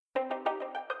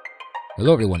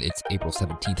Hello everyone, it's April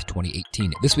 17th,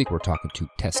 2018. This week we're talking to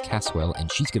Tess Caswell, and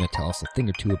she's going to tell us a thing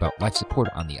or two about life support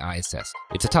on the ISS.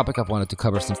 It's a topic I've wanted to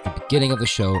cover since the beginning of the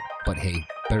show, but hey,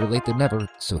 better late than never,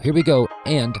 so here we go,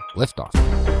 and liftoff.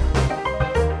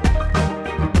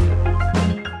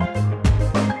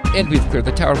 And we've cleared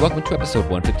the tower. Welcome to episode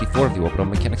 154 of the Orbital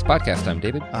Mechanics Podcast. I'm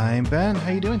David. I'm Ben.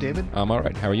 How you doing, David? I'm all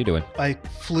right. How are you doing? I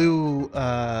flew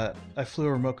a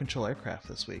remote control aircraft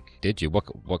this week. Did you?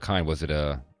 What kind? Was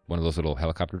it one of those little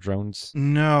helicopter drones?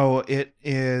 No, it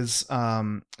is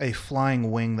a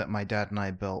flying wing that my dad and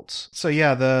I built. So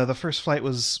yeah, the first flight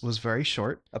was very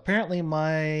short. Apparently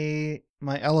my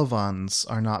elevons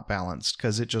are not balanced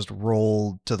because it just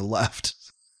rolled to the left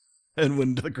and went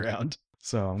into the ground.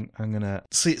 So I'm gonna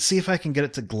see if I can get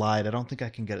it to glide. I don't think I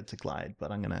can get it to glide,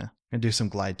 but I'm gonna do some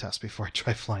glide tests before I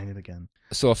try flying it again.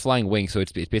 So a flying wing, so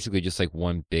it's basically just like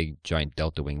one big giant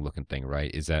delta wing looking thing,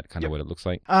 right? Is that kind of what it looks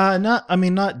like?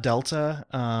 Not delta,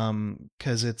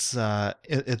 because it's a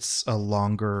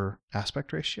longer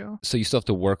aspect ratio. So you still have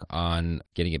to work on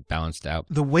getting it balanced out.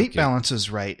 The weight balance is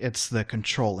right. It's the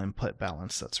control input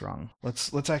balance that's wrong.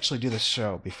 Let's actually do this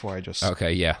show before I just...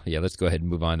 Okay, yeah. Let's go ahead and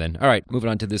move on then. All right, moving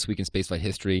on to this week in spaceflight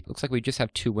history. Looks like we just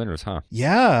have two winners, huh?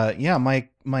 Yeah.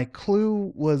 My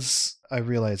clue was... I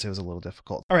realized it was a little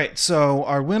difficult. All right, so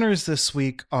our winners this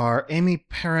week are Amy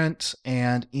Parent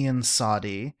and Ian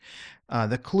Sadi.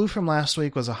 The clue from last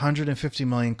week was 150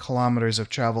 million kilometers of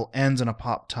travel ends in a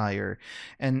pop tire.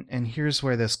 And here's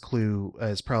where this clue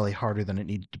is probably harder than it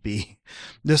needed to be.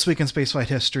 This week in spaceflight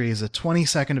history is the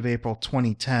 22nd of April,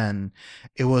 2010.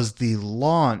 It was the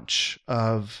launch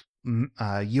of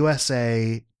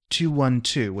USA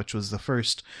 212, which was the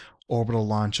first orbital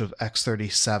launch of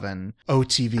X-37.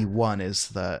 OTV-1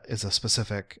 is a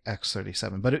specific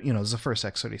X-37, but it was the first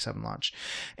X-37 launch.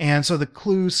 And so the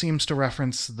clue seems to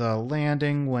reference the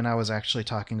landing when I was actually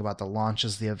talking about the launch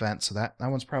as the event, so that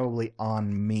one's probably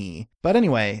on me. But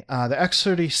anyway, the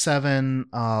X-37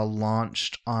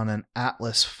 launched on an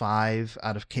Atlas V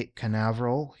out of Cape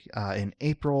Canaveral in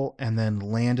April, and then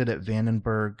landed at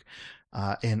Vandenberg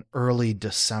in early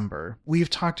December. We've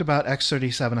talked about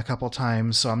X-37 a couple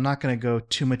times, so I'm not going to go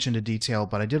too much into detail,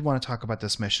 but I did want to talk about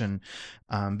this mission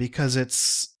because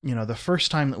it's, the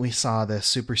first time that we saw this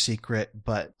super secret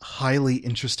but highly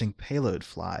interesting payload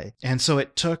fly. And so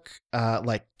it took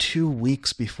like 2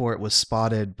 weeks before it was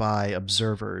spotted by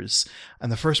observers.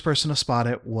 And the first person to spot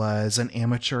it was an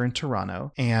amateur in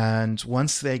Toronto. And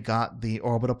once they got the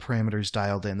orbital parameters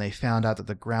dialed in, they found out that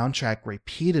the ground track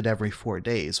repeated every 4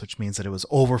 days, which means that it was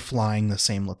overflying the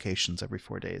same locations every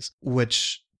 4 days,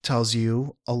 which tells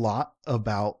you a lot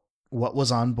about what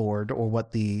was on board or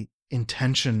what the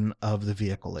intention of the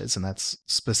vehicle is, and that's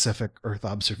specific Earth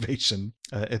observation.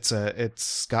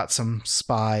 It's got some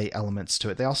spy elements to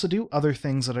it. They also do other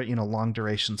things that are long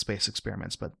duration space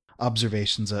experiments, but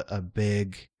observation's a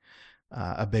big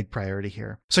priority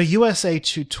here. So USA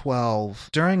 212,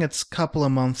 during its couple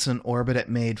of months in orbit, it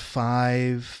made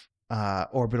 5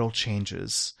 orbital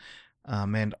changes.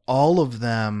 And all of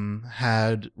them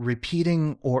had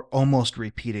repeating or almost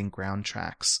repeating ground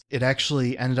tracks. It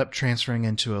actually ended up transferring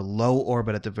into a low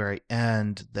orbit at the very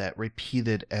end that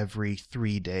repeated every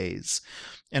 3 days.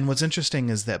 And what's interesting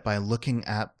is that by looking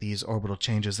at these orbital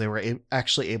changes, they were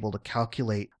actually able to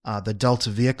calculate the delta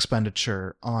V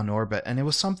expenditure on orbit, and it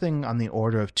was something on the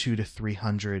order of 200 to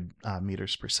 300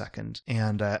 meters per second.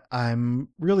 And I'm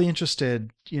really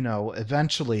interested,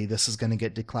 eventually this is going to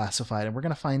get declassified, and we're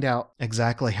going to find out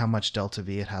exactly how much delta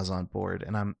V it has on board.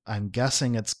 And I'm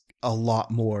guessing it's a lot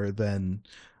more than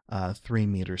 3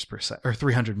 meters per second or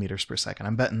 300 meters per second.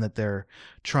 I'm betting that they're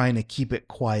trying to keep it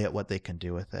quiet what they can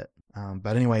do with it.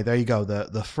 But anyway, there you go.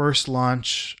 The first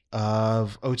launch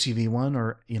of OTV-1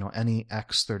 or, any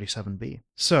X-37B.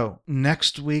 So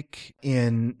next week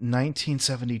in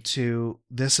 1972,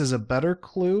 this is a better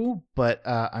clue, but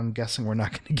I'm guessing we're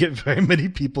not going to get very many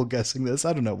people guessing this.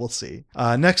 I don't know. We'll see.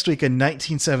 Next week in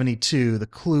 1972, the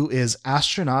clue is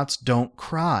astronauts don't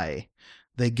cry.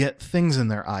 They get things in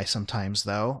their eye sometimes,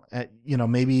 though.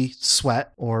 Maybe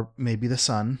sweat or maybe the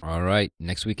sun. All right.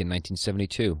 Next week in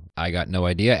 1972. I got no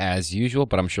idea, as usual,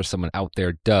 but I'm sure someone out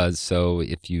there does. So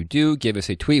if you do, give us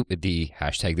a tweet with the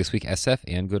hashtag ThisWeekSF,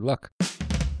 and good luck.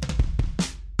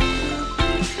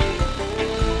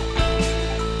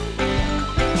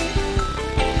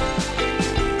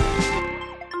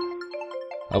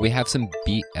 We have some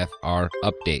BFR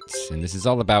updates, and this is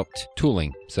all about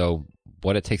tooling. So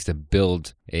what it takes to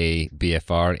build a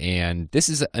BFR. And this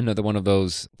is another one of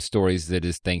those stories that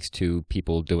is thanks to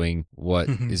people doing what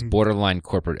is borderline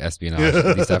corporate espionage.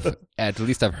 At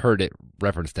least I've heard it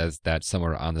referenced as that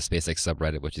somewhere on the SpaceX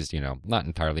subreddit, which is, not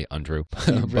entirely untrue.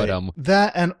 But right.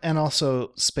 That and also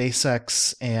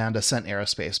SpaceX and Ascent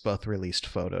Aerospace both released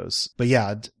photos. But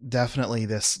yeah, definitely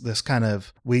this kind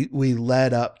of we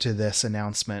led up to this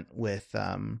announcement with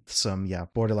some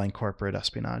borderline corporate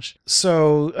espionage.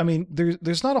 So I mean,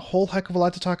 there's not a whole heck of a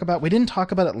lot to talk about. We didn't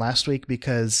talk about it last week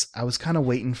because I was kind of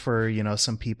waiting for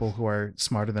some people who are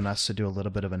smarter than us to do a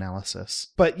little bit of analysis.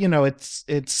 But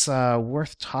it's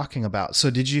worth talking about. So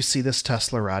did you see this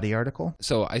Teslarati article?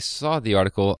 So I saw the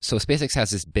article. So SpaceX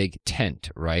has this big tent,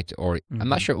 right? Or I'm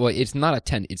not sure. Well, it's not a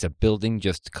tent. It's a building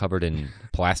just covered in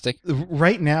plastic.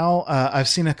 Right now, I've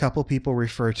seen a couple people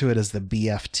refer to it as the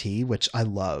BFT, which I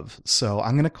love. So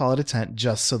I'm going to call it a tent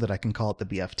just so that I can call it the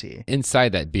BFT.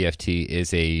 Inside that BFT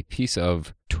is a piece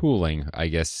of tooling, I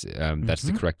guess that's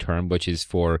the correct term, which is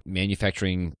for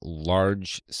manufacturing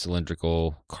large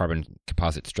cylindrical carbon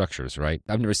composite structures, right?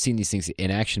 I've never seen these things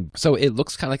in action. So it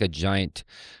looks kind of like a giant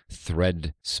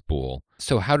thread spool.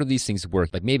 So how do these things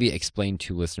work? Like maybe explain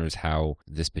to listeners how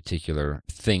this particular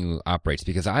thing operates,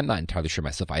 because I'm not entirely sure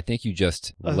myself. I think you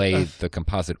just lay the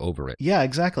composite over it. Yeah,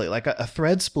 exactly. Like a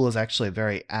thread spool is actually a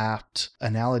very apt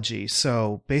analogy.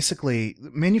 So basically,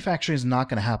 manufacturing is not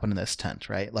going to happen in this tent,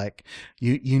 right? Like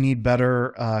you need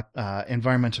better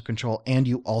environmental control, and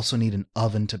you also need an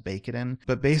oven to bake it in.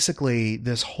 But basically,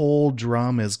 this whole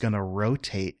drum is going to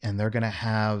rotate, and they're going to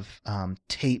have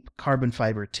tape, carbon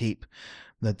fiber tape,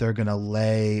 that they're going to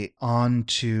lay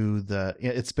onto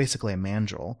it's basically a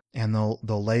mandrel, and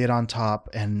they'll lay it on top,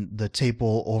 and the tape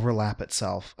will overlap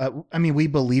itself. I mean, we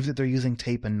believe that they're using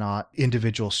tape and not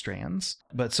individual strands,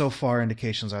 but so far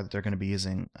indications are that they're going to be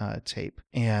using tape.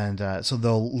 And so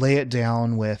they'll lay it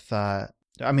down with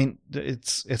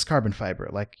it's carbon fiber,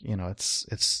 like,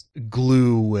 it's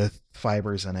glue with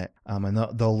fibers in it. And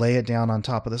they'll lay it down on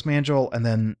top of this mandrel, and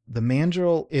then the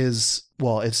mandrel is,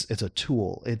 it's a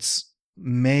tool. It's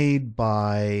made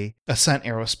by Ascent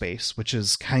Aerospace, which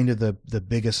is kind of the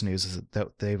biggest news, is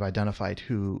that they've identified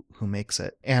who makes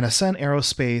it. And Ascent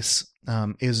Aerospace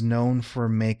is known for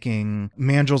making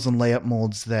mandrels and layup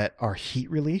molds that are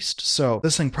heat released. So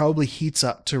this thing probably heats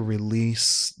up to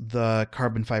release the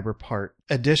carbon fiber part.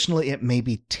 Additionally, it may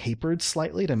be tapered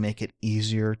slightly to make it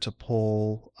easier to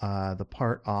pull the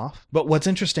part off. But what's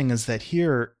interesting is that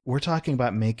here we're talking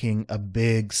about making a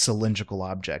big cylindrical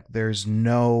object. There's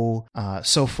no,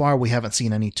 so far we haven't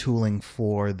seen any tooling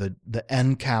for the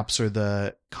end caps or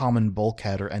the common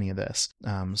bulkhead or any of this.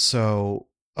 So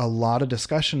a lot of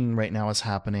discussion right now is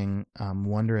happening,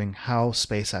 wondering how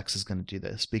SpaceX is going to do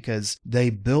this, because they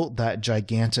built that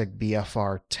gigantic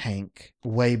BFR tank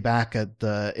way back at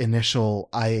the initial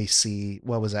IAC,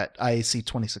 IAC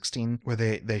 2016, where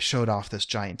they showed off this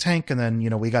giant tank, and then,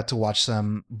 we got to watch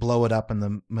them blow it up in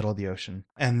the middle of the ocean.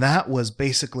 And that was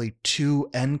basically two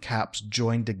end caps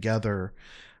joined together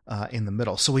in the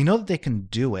middle. So we know that they can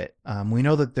do it. We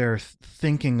know that they're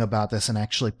thinking about this and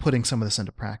actually putting some of this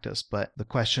into practice. But the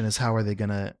question is, how are they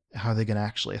gonna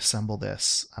actually assemble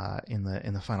this in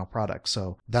the final product?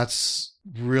 So that's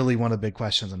really one of the big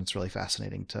questions, and it's really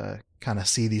fascinating to kind of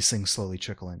see these things slowly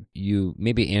trickle in. You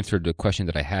maybe answered the question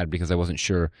that I had, because I wasn't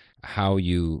sure how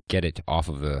you get it off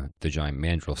of the giant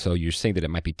mandrel. So you're saying that it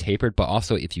might be tapered, but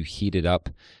also if you heat it up,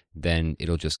 then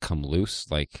it'll just come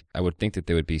loose. Like, I would think that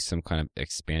there would be some kind of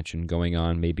expansion going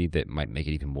on, maybe, that might make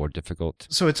it even more difficult.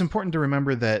 So it's important to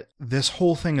remember that this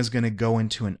whole thing is going to go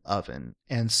into an oven.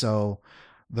 And so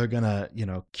they're going to,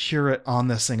 cure it on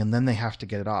this thing, and then they have to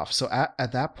get it off. So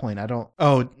at that point,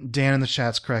 Dan in the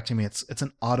chat's correcting me. It's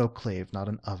an autoclave, not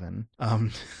an oven.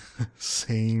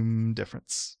 Same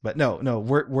difference. But no,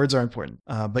 words are important.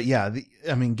 But yeah,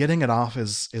 getting it off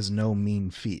is no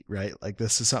mean feat, right? Like,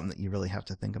 this is something that you really have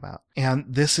to think about. And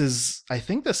I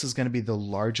think this is going to be the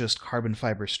largest carbon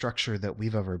fiber structure that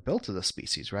we've ever built as a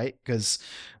species, right? Because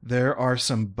there are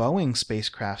some Boeing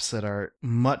spacecrafts that are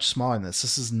much smaller than this.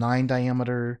 This is 9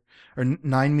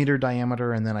 meter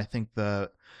diameter. And then I think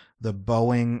the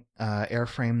Boeing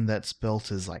airframe that's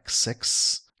built is like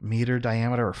 6 meter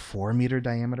diameter or 4 meter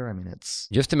diameter. I mean, it's...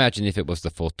 Just imagine if it was the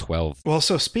full 12. Well,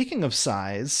 so speaking of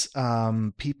size,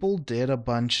 people did a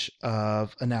bunch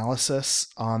of analysis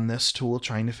on this tool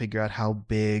trying to figure out how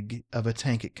big of a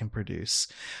tank it can produce.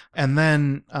 And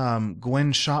then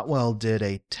Gwen Shotwell did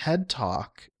a TED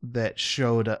Talk that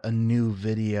showed a new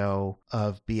video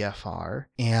of BFR,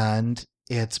 and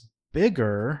it's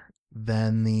bigger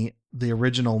than the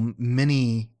original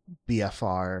mini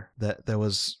BFR that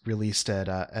was released at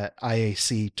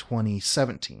IAC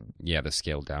 2017. Yeah, the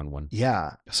scaled down one.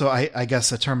 Yeah. So I guess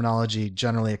the terminology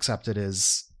generally accepted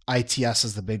is ITS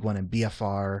is the big one and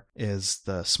BFR is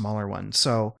the smaller one.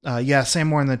 So yeah, Sam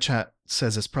Moore in the chat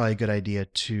says it's probably a good idea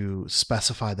to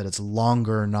specify that it's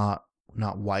longer, not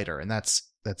wider, and that's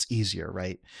easier,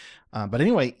 right? But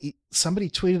anyway, somebody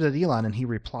tweeted at Elon and he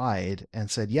replied and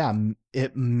said, yeah,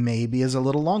 it maybe is a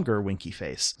little longer, winky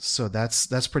face. So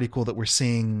that's pretty cool that we're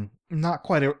seeing not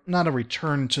a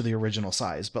return to the original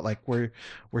size, but like we're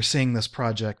seeing this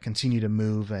project continue to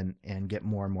move and get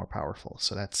more and more powerful.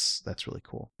 So that's really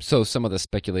cool. So some of the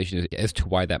speculation as to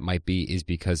why that might be is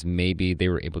because maybe they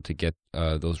were able to get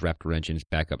those Raptor engines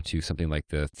back up to something like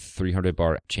the 300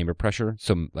 bar chamber pressure.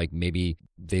 So like maybe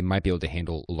they might be able to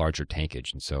handle larger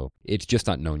tankage. And so it's just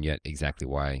not known yet exactly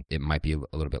why it might be a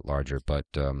little bit larger. But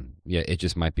yeah, it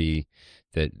just might be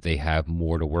that they have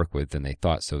more to work with than they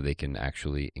thought, so they can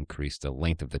actually increase the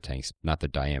length of the tanks, not the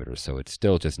diameter. So it's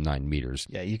still just 9 meters.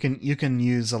 Yeah, you can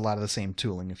use a lot of the same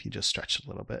tooling if you just stretch it a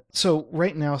little bit. So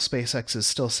right now, SpaceX is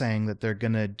still saying that they're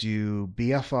going to do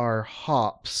BFR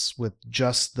hops with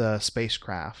just the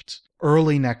spacecraft.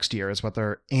 Early next year is what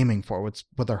they're aiming for,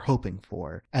 what they're hoping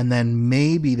for. And then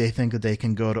maybe they think that they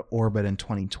can go to orbit in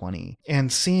 2020.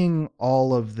 And seeing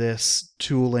all of this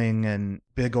tooling and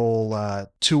big old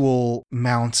tool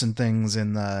mounts and things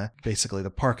in basically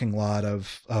the parking lot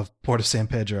of Port of San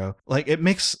Pedro, like it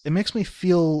makes me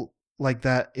feel like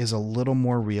that is a little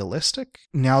more realistic.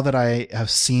 Now that I have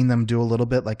seen them do a little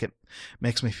bit, like it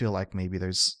makes me feel like maybe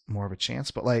there's more of a chance,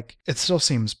 but like it still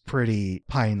seems pretty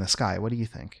pie in the sky. What do you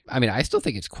think? I mean, I still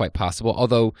think it's quite possible.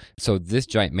 Although, so this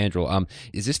giant mandrel,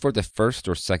 is this for the first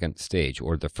or second stage,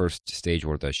 or the first stage,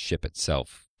 or the ship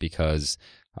itself? Because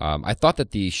I thought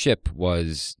that the ship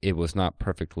was not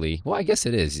perfectly, well, I guess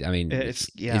it is. I mean,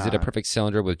 is it a perfect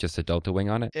cylinder with just a delta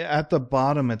wing on it? At the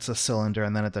bottom, it's a cylinder,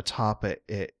 and then at the top,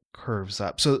 it curves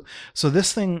up. So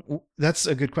this thing, that's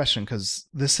a good question, because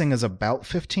this thing is about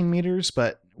 15 meters,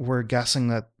 but we're guessing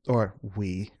that, or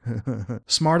we,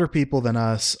 smarter people than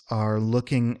us are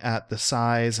looking at the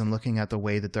size and looking at the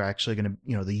way that they're actually going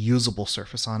to, the usable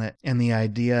surface on it. And the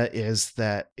idea is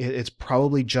that it's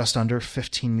probably just under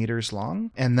 15 meters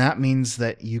long. And that means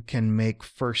that you can make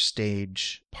first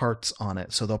stage parts on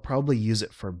it. So they'll probably use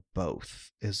it for both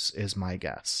is my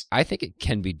guess. I think it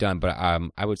can be done, but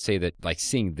I would say that like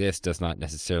seeing this does not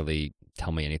necessarily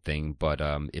tell me anything. But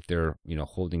if they're,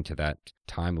 holding to that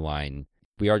timeline,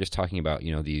 we are just talking about,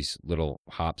 these little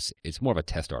hops. It's more of a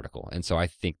test article. And so I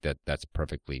think that that's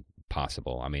perfectly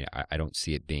possible. I mean, I don't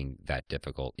see it being that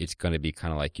difficult. It's going to be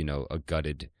kind of like, a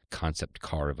gutted concept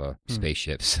car of a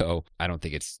spaceship. So I don't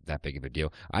think it's that big of a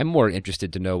deal. I'm more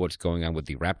interested to know what's going on with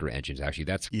the Raptor engines, actually.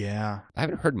 I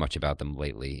haven't heard much about them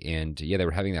lately. And yeah, they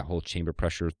were having that whole chamber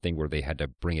pressure thing where they had to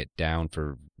bring it down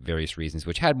for various reasons,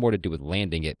 which had more to do with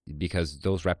landing it because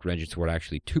those Raptor engines were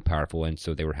actually too powerful. And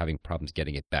so they were having problems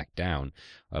getting it back down,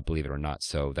 believe it or not.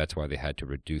 So that's why they had to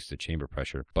reduce the chamber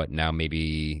pressure. But now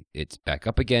maybe it's back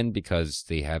up again because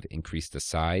they have increased the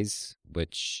size,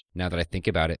 which now that I think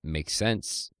about it makes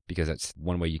sense. Because that's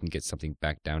one way you can get something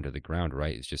back down to the ground,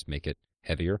 right? Is just make it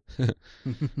heavier.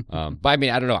 But I mean,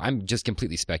 I don't know. I'm just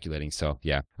completely speculating. So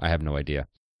yeah, I have no idea.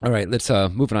 All right, let's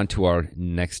move on to our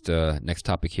next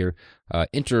topic here.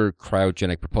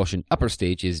 Intercryogenic propulsion upper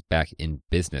stage is back in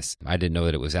business. I didn't know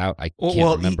that it was out. I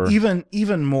can't remember.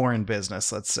 Even more in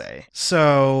business, let's say.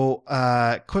 So,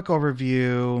 quick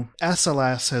overview.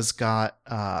 SLS has got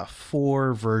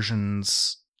 4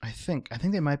 versions. I think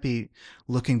they might be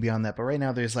looking beyond that, but right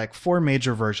now there's like 4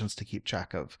 major versions to keep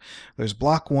track of. There's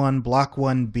Block 1, Block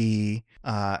 1B,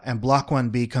 and Block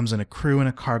 1B comes in a crew and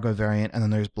a cargo variant, and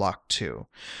then there's Block 2.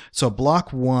 So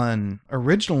Block 1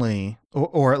 originally,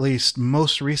 or at least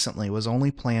most recently, was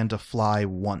only planned to fly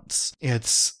once.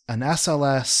 It's an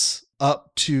SLS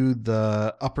up to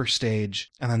the upper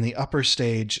stage, and then the upper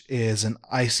stage is an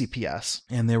ICPS,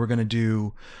 and they were going to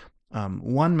do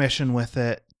one mission with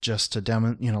it, just to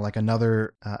like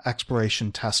another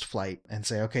exploration test flight and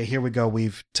say, okay, here we go.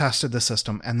 We've tested the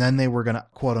system. And then they were going to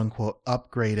quote unquote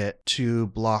upgrade it to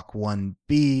Block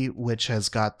 1B, which has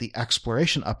got the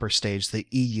exploration upper stage, the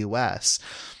EUS.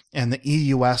 And the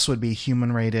EUS would be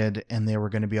human rated, and they were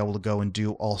going to be able to go and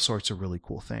do all sorts of really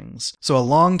cool things. So a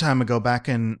long time ago, back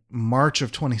in March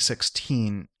of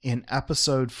 2016, in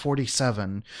episode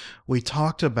 47, we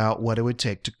talked about what it would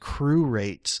take to crew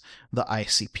rate the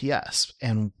ICPS.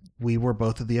 And we were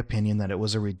both of the opinion that it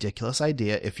was a ridiculous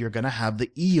idea. If you're going to have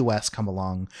the EUS come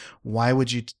along, why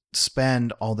would you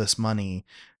spend all this money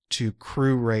to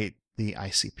crew rate the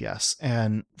ICPS.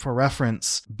 And for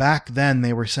reference, back then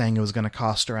they were saying it was going to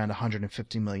cost around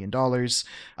 $150 million.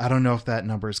 I don't know if that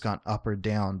number's gone up or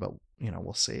down, but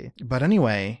we'll see. But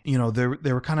anyway,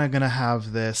 they were kind of going to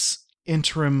have this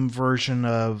interim version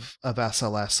of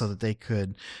SLS so that they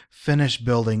could finish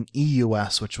building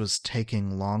EUS, which was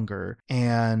taking longer.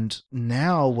 And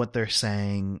now what they're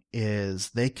saying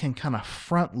is they can kind of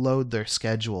front load their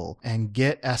schedule and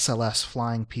get SLS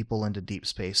flying people into deep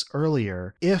space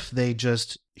earlier if they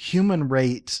just human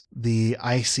rate the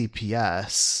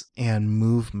ICPS and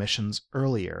move missions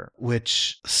earlier,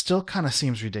 which still kind of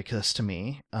seems ridiculous to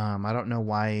me. I don't know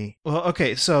why. Well,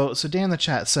 okay, so Dan in the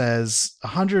chat says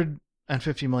 $150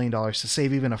 million to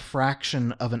save even a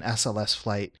fraction of an SLS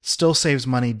flight still saves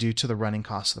money due to the running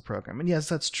costs of the program. And yes,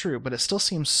 that's true, but it still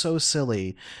seems so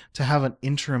silly to have an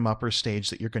interim upper stage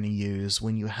that you're going to use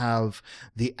when you have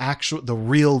the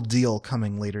real deal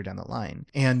coming later down the line.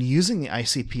 And using the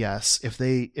ICPS, if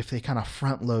they kind of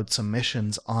front load some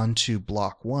missions onto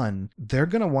Block 1, they're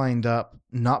going to wind up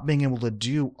not being able to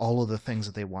do all of the things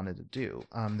that they wanted to do.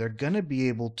 They're going to be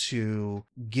able to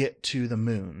get to the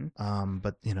moon,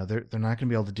 but they're not going to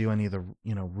be able to do any of the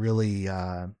really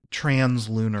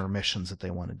translunar missions that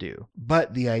they want to do.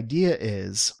 But the idea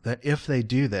is that if they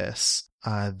do this,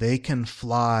 they can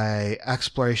fly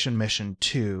Exploration Mission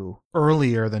 2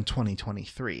 earlier than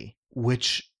 2023,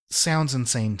 which sounds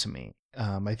insane to me.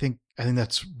 I think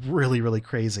that's really, really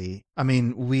crazy. I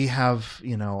mean, we have,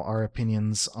 our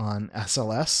opinions on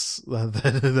SLS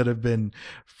that have been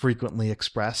frequently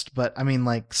expressed, but I mean,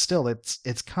 still,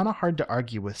 it's kind of hard to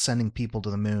argue with sending people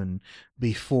to the moon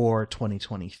before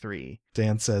 2023.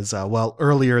 Dan says, well,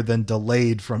 earlier than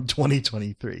delayed from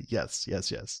 2023. Yes.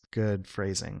 Good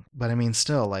phrasing. But I mean,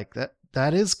 still,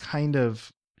 that is kind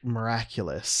of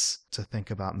miraculous to think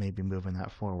about maybe moving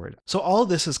that forward. So all of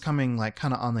this is coming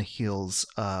kind of on the heels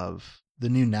of the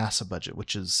new NASA budget,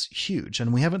 which is huge.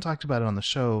 And we haven't talked about it on the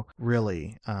show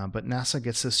really, but NASA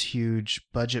gets this huge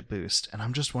budget boost. And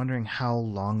I'm just wondering how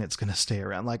long it's going to stay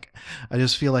around. I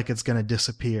just feel like it's going to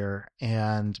disappear,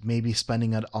 and maybe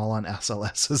spending it all on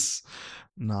SLS is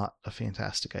not a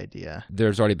fantastic idea.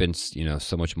 There's already been,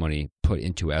 so much money put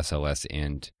into SLS,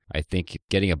 and I think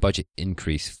getting a budget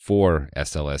increase for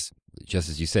SLS, just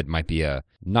as you said, might be a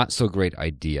not so great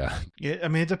idea. Yeah, I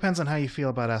mean, it depends on how you feel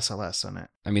about SLS on it.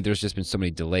 I mean, there's just been so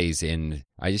many delays, and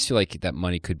I just feel like that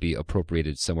money could be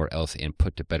appropriated somewhere else and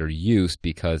put to better use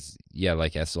because,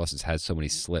 SLS has had so many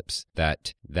slips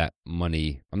that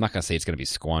money, I'm not going to say it's going to be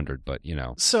squandered, but,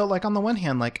 So, on the one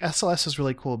hand, SLS is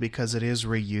really cool because it is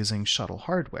reusing shuttle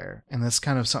hardware, and that's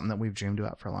kind of something that we've dreamed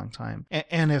about for a long time.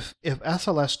 And if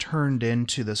SLS turned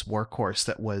into this workhorse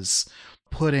that was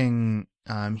putting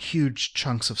huge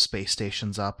chunks of space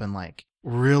stations up and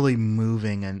really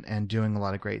moving and doing a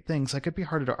lot of great things, it'd be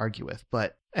harder to argue with.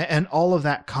 And all of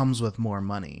that comes with more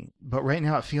money. But right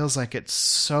now it feels like it's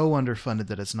so underfunded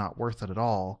that it's not worth it at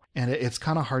all. And it's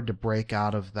kind of hard to break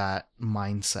out of that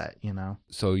mindset,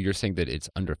 So you're saying that it's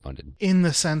underfunded? In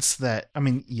the sense that,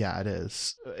 it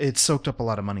is. It's soaked up a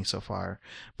lot of money so far.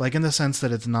 In the sense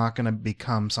that it's not going to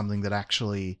become something that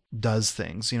actually does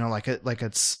things,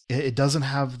 it doesn't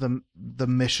have the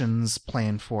missions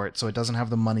planned for it. So it doesn't have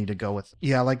the money to go with.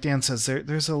 Yeah, like Dan says,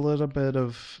 there's a little bit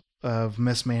of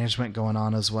mismanagement going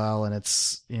on as well. And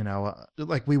it's,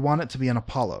 we want it to be an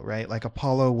Apollo, right?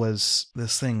 Apollo was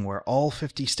this thing where all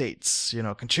 50 states,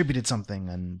 contributed something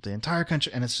and the entire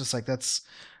country. And it's just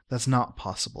that's not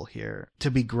possible here.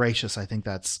 To be gracious, I think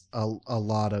that's a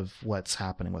lot of what's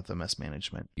happening with the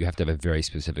mismanagement. You have to have a very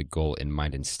specific goal in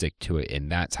mind and stick to it.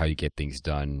 And that's how you get things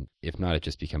done. If not, it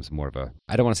just becomes more of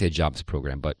I don't want to say a jobs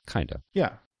program, but kind of.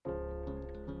 Yeah.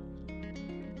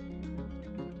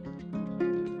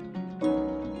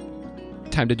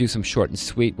 Time to do some short and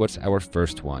sweet. What's our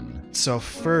first one? So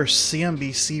first,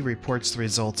 CNBC reports the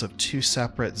results of 2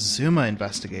 separate Zuma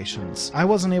investigations. I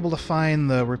wasn't able to find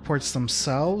the reports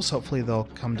themselves. Hopefully they'll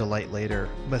come to light later.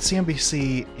 But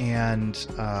CNBC and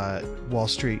Wall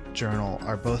Street Journal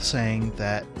are both saying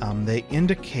that they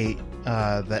indicate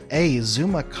that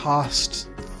Zuma cost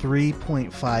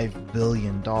 $3.5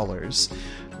 billion,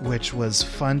 which was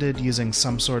funded using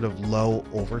some sort of low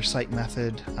oversight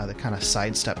method that kind of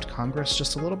sidestepped Congress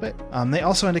just a little bit. They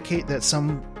also indicate that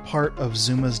some part of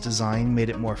Zuma's design made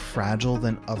it more fragile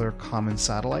than other common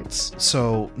satellites.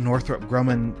 So Northrop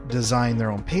Grumman designed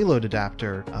their own payload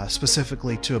adapter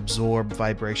specifically to absorb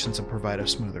vibrations and provide a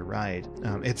smoother ride.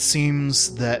 It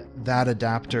seems that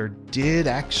adapter did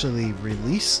actually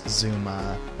release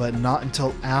Zuma, but not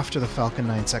until after the Falcon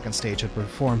 9 second stage had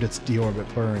performed its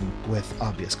deorbit burn with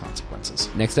obvious consequences.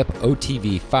 Next up,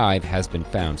 OTV-5 has been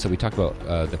found. So we talked about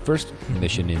the first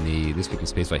mission in the This Week in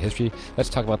Spaceflight history. Let's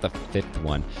talk about the fifth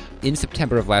one. In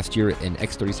September of last year, an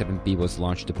X-37B was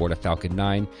launched aboard a Falcon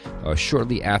 9.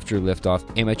 Shortly after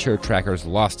liftoff, amateur trackers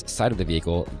lost sight of the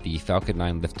vehicle. The Falcon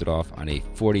 9 lifted off on a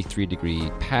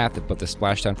 43-degree path, but the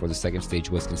splashdown for the second stage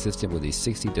was consistent with a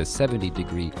 60 to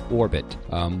 70-degree orbit,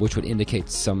 which would indicate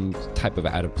some type of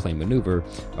out-of-plane maneuver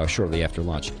shortly after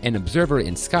launch. An observer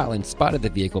in Scotland spotted the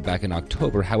vehicle back in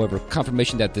October. However,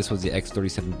 confirmation that this was the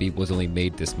X-37B was only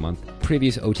made this month.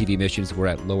 Previous OTV missions were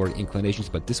at lower inclinations,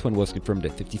 but this one was confirmed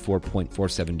at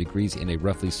 54.47 degrees in a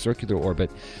roughly circular orbit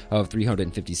of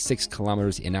 356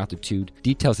 kilometers in altitude.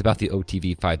 Details about the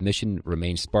OTV-5 mission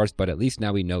remain sparse, but at least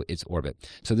now we know its orbit.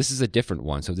 So this is a different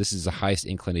one. So this is the highest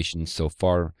inclination so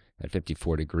far at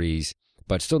 54 degrees,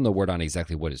 but still no word on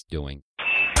exactly what it's doing.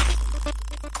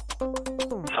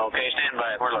 Okay, stand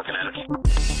by. We're looking at it.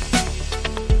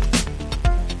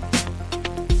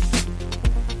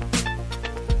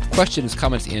 Questions,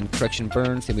 comments, and correction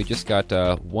burns, and we just got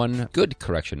one good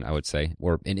correction, I would say,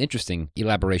 or an interesting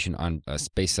elaboration on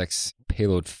SpaceX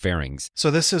payload fairings. So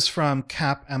this is from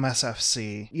Cap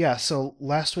MSFC. Yeah, so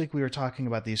last week we were talking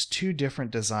about these two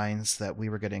different designs that we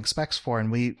were getting specs for,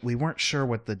 and we weren't sure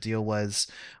what the deal was.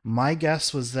 My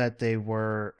guess was that they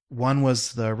were, one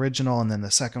was the original and then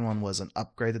the second one was an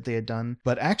upgrade that they had done.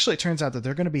 But actually it turns out that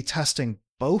they're going to be testing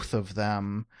both of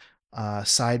them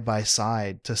side by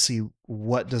side to see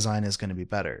what design is going to be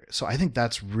better. So I think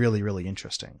that's really, really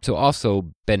interesting. So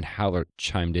also Ben Howler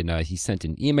chimed in. He sent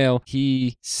an email.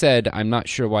 He said, I'm not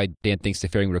sure why Dan thinks the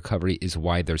fairing recovery is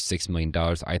why there's $6 million.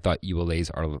 I thought ULAs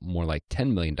are more like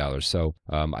 $10 million. So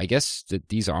I guess that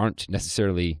these aren't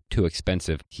necessarily too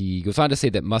expensive. He goes on to say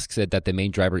that Musk said that the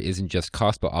main driver isn't just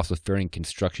cost, but also fairing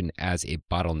construction as a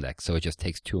bottleneck. So it just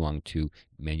takes too long to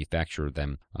manufacture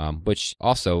them, which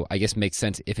also I guess makes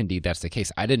sense if indeed that's the case.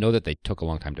 I didn't know that they took a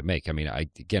long time to make. I mean, I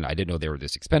didn't know they were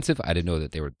this expensive. I didn't know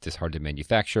that they were this hard to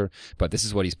manufacture, but this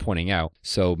is what he's pointing out.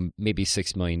 So maybe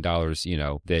 $6 million,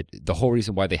 that the whole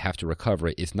reason why they have to recover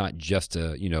it is not just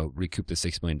to, recoup the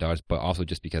 $6 million, but also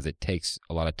just because it takes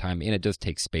a lot of time and it does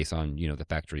take space on, the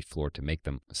factory floor to make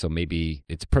them. So maybe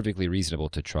it's perfectly reasonable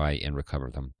to try and recover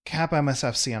them. Cap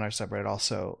MSFC on our subreddit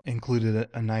also included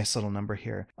a nice little number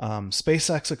here.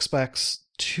 SpaceX expects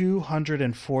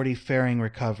 240 fairing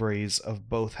recoveries of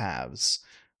both halves.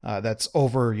 That's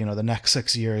over, the next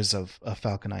 6 years of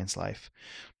Falcon 9's life.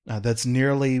 That's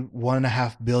nearly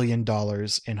 $1.5 billion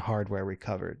in hardware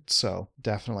recovered. So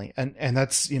definitely. And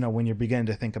that's, when you're beginning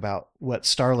to think about what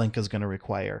Starlink is going to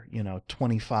require,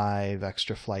 25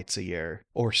 extra flights a year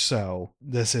or so.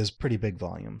 This is pretty big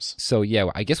volumes. So yeah,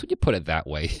 I guess when you put it that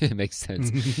way, it makes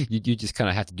sense. you just kind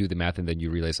of have to do the math and then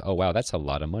you realize, oh, wow, that's a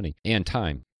lot of money and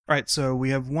time. All right. So we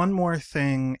have one more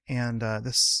thing, and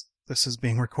this is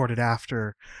being recorded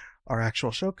after our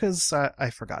actual show because I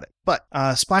forgot it. But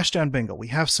Splashdown Bingo, we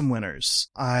have some winners.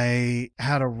 I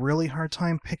had a really hard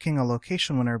time picking a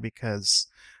location winner because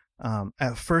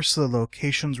at first the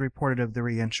locations reported of the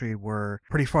reentry were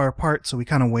pretty far apart, so we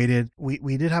kind of waited.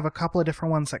 We did have a couple of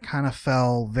different ones that kind of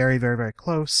fell very, very, very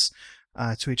close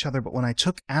to each other, but when I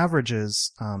took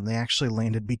averages, they actually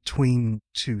landed between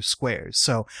two squares.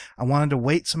 So I wanted to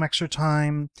wait some extra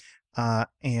time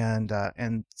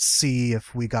and see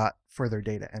if we got further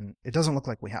data, and it doesn't look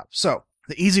like we have. So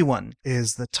the easy one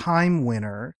is the time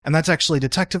winner, and that's actually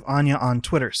Detective Anya on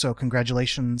Twitter. So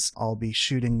congratulations. I'll be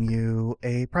shooting you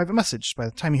a private message. By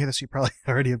the time you hear this, you probably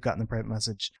already have gotten the private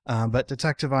message. But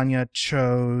Detective Anya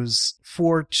chose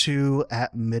 4-2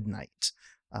 at midnight.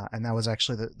 And that was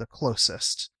actually the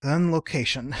closest. Then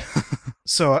location.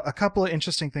 So a couple of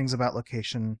interesting things about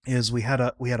location is we had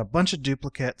a bunch of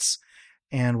duplicates,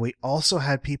 and we also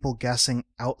had people guessing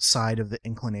outside of the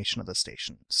inclination of the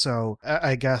station. So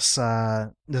I guess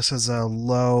this is a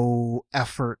low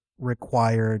effort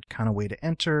required kind of way to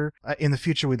enter. In the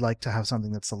future, we'd like to have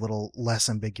something that's a little less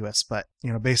ambiguous, but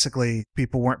basically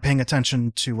people weren't paying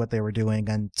attention to what they were doing.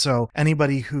 And so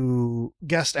anybody who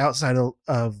guessed outside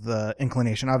of the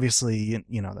inclination, obviously,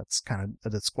 that's kind of a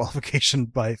disqualification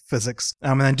by physics.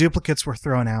 And then duplicates were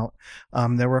thrown out.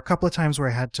 There were a couple of times where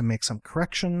I had to make some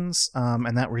corrections,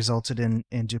 and that resulted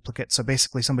in duplicates. So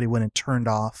basically somebody went and turned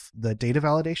off the data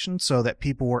validation so that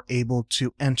people were able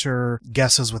to enter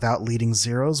guesses without leading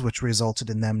zeros, which which resulted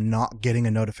in them not getting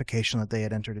a notification that they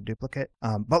had entered a duplicate.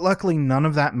 But luckily, none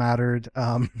of that mattered.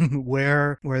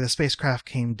 Where the spacecraft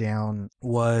came down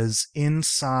was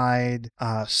inside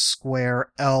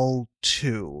square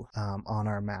L2 on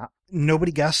our map.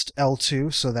 Nobody guessed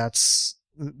L2, so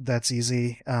that's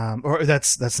easy, or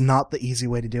that's not the easy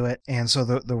way to do it. And so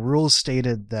the rules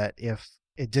stated that if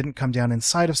it didn't come down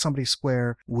inside of somebody's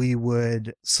square, we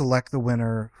would select the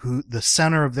winner who the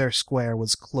center of their square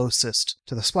was closest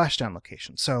to the splashdown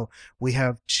location. So we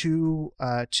have two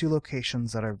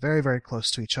locations that are very, very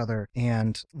close to each other.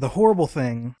 And the horrible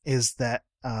thing is that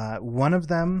one of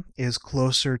them is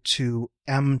closer to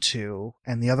M2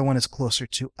 and the other one is closer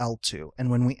to L2.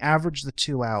 And when we average the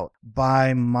two out,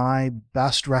 by my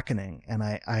best reckoning, and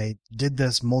I did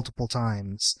this multiple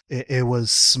times, it was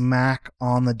smack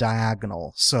on the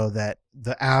diagonal so that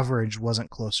the average wasn't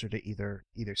closer to either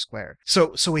square.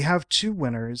 So we have two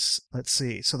winners. Let's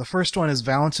see. So the first one is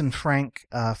Valentin Frank,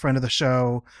 friend of the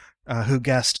show, who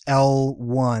guessed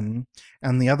L1,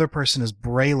 and the other person is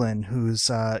Braylon, who's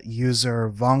user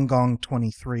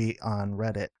Vongong23 on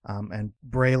Reddit. And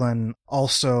Braylon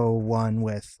also won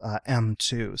with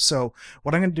M2. So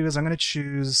what I'm going to do is I'm going to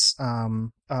choose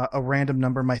a random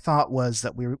number. My thought was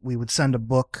that we would send a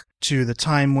book to the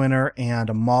time winner and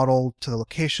a model to the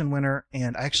location winner.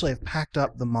 And I actually have packed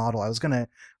up the model. I was gonna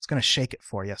shake it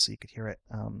for you so you could hear it.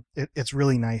 It's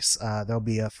really nice. There'll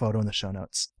be a photo in the show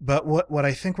notes. But what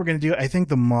I think we're gonna do, I think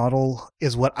the model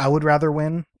is what I would rather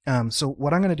win. So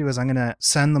what I'm going to do is I'm going to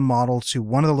send the model to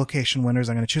one of the location winners.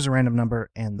 I'm going to choose a random number,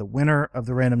 and the winner of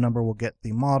the random number will get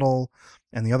the model,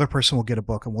 and the other person will get a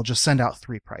book, and we'll just send out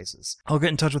 3 prizes. I'll get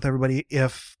in touch with everybody.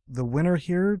 If the winner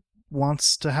here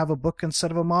wants to have a book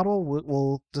instead of a model,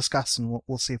 we'll discuss, and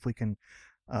we'll see if we can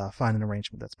find an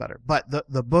arrangement that's better. But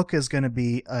the book is going to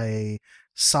be a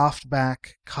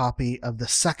softback copy of the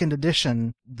second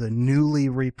edition, the newly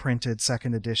reprinted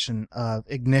second edition of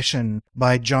Ignition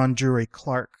by John Drury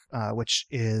Clark, which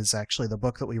is actually the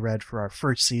book that we read for our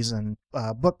first season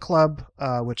book club,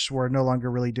 which we're no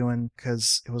longer really doing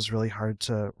because it was really hard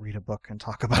to read a book and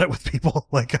talk about it with people.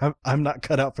 Like I'm not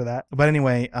cut out for that. But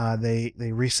anyway,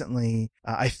 they recently,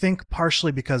 I think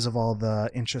partially because of all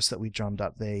the interest that we drummed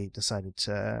up, they decided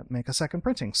to make a second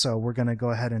printing. So we're going to go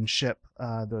ahead and ship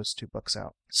those 2 books out.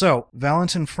 So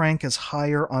Valentin Frank is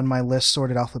higher on my list,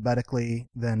 sorted alphabetically,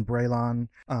 than Braylon.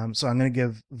 So I'm going to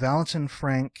give Valentin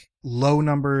Frank low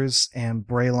numbers and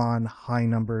Braylon high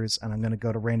numbers, and I'm going to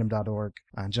go to random.org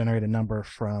and generate a number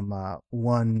from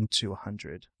 1 to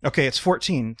 100. Okay, it's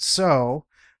 14. So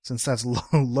since that's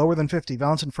lower than 50,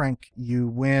 Valentin Frank, you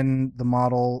win the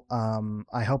model.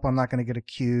 I hope I'm not going to get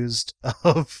accused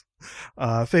of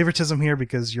favoritism here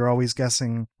because you're always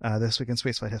guessing This Week in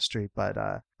Spaceflight History, but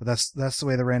that's the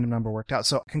way the random number worked out.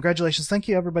 So congratulations. Thank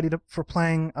you everybody for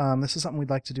playing. This is something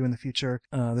we'd like to do in the future.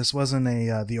 This wasn't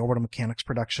the Orbital Mechanics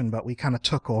production, but we kind of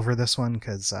took over this one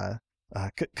because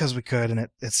we could, and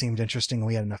it seemed interesting and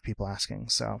we had enough people asking.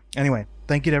 So anyway,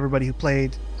 thank you to everybody who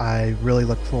played. I really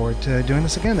look forward to doing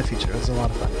this again in the future. It was a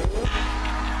lot of fun.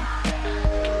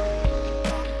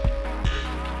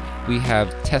 We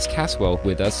have Tess Caswell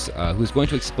with us, who's going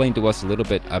to explain to us a little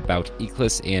bit about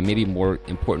Eclipse and maybe more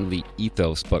importantly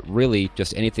ethos, but really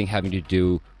just anything having to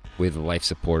do with life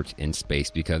support in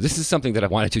space, because this is something that I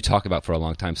wanted to talk about for a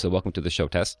long time. So welcome to the show,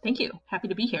 Tess. Thank you. Happy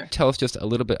to be here. Tell us just a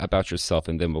little bit about yourself,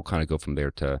 and then we'll kind of go from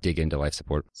there to dig into life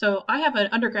support. So I have an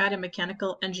undergrad in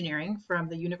mechanical engineering from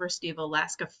the University of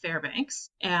Alaska Fairbanks.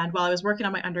 And while I was working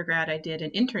on my undergrad, I did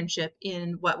an internship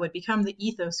in what would become the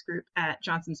Ethos group at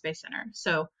Johnson Space Center.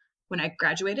 So when I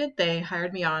graduated, they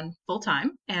hired me on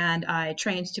full-time, and I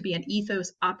trained to be an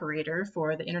ethos operator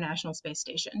for the International Space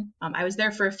Station. I was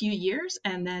there for a few years,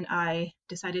 and then I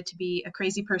decided to be a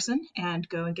crazy person and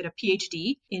go and get a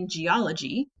PhD in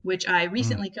geology, which I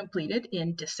recently completed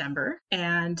in December.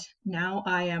 And now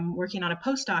I am working on a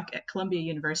postdoc at Columbia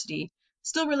University,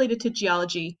 still related to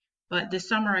geology, but this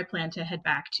summer I plan to head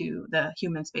back to the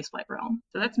human spaceflight realm.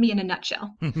 So that's me in a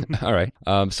nutshell. All right.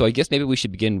 So I guess maybe we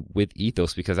should begin with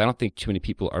ethos, because I don't think too many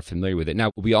people are familiar with it.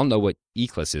 Now, we all know what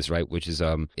ECLSS is, right? Which is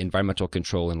Environmental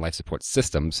Control and Life Support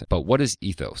Systems. But what is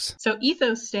ethos? So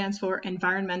ethos stands for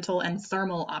Environmental and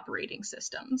Thermal Operating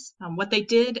Systems. What they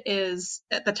did is,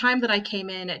 at the time that I came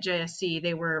in at JSC,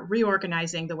 they were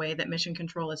reorganizing the way that mission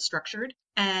control is structured,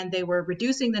 and they were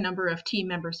reducing the number of team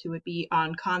members who would be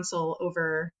on console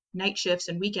over night shifts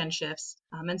and weekend shifts.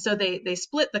 And so they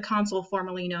split the console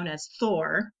formerly known as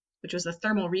THOR, which was the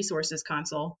Thermal Resources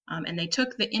Console, and they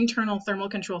took the internal thermal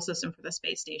control system for the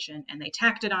space station and they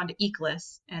tacked it onto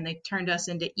ECLSS, and they turned us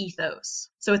into ethos.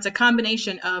 So it's a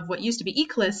combination of what used to be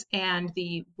ECLSS and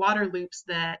the water loops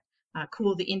that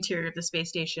cool the interior of the space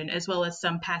station, as well as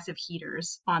some passive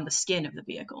heaters on the skin of the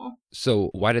vehicle. So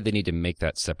why did they need to make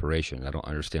that separation? I don't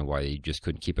understand why they just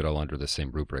couldn't keep it all under the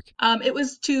same rubric. It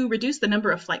was to reduce the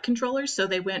number of flight controllers, so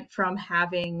they went from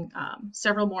having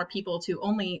several more people to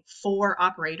only 4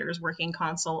 operators working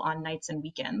console on nights and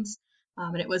weekends.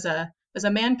 And it was a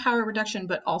manpower reduction,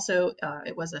 but also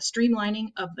it was a streamlining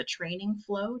of the training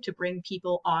flow to bring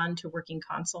people on to working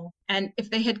console. And if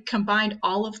they had combined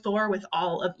all of Thor with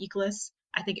all of Eclipse,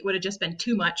 I think it would have just been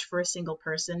too much for a single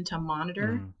person to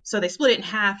monitor. So they split it in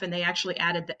half, and they actually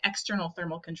added the external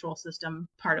thermal control system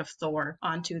part of Thor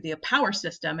onto the power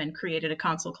system and created a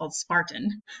console called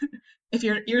Spartan. If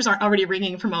your ears aren't already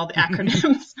ringing from all the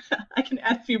acronyms, I can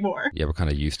add a few more. Yeah, we're kind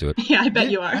of used to it. Yeah, I bet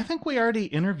you are. I think we already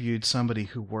interviewed somebody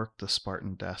who worked the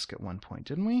Spartan desk at one point,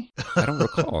 didn't we? I don't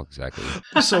recall exactly.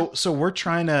 So we're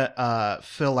trying to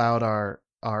fill out our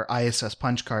ISS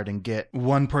punch card and get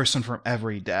one person from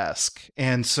every desk.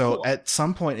 And so Cool. At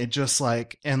some point, it just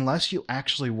like, unless you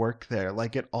actually work there,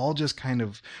 like it all just kind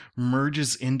of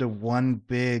merges into one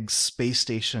big space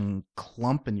station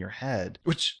clump in your head,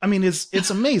 which I mean, it's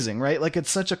amazing, right? Like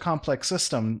it's such a complex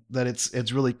system that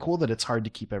it's really cool that it's hard to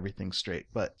keep everything straight.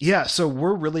 But yeah, so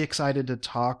we're really excited to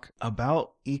talk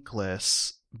about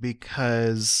Eclipse,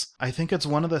 because I think it's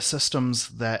one of the systems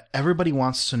that everybody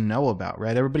wants to know about,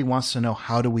 right? Everybody wants to know,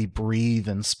 how do we breathe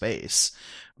in space?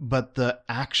 But the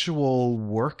actual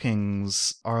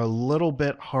workings are a little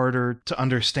bit harder to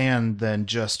understand than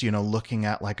just, looking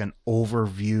at like an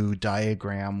overview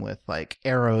diagram with like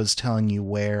arrows telling you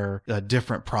where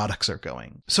different products are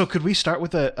going. So could we start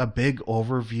with a big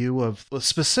overview of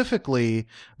specifically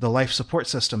the life support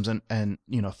systems, and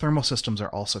thermal systems are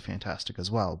also fantastic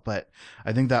as well. But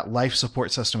I think that life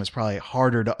support system is probably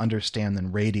harder to understand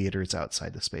than radiators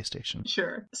outside the space station.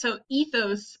 Sure. So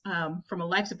Ethos, from a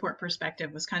life support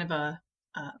perspective, was kind of a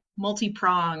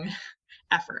multi-prong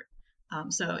effort.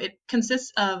 So it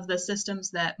consists of the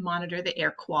systems that monitor the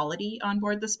air quality on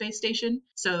board the space station.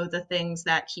 So the things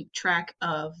that keep track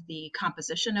of the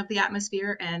composition of the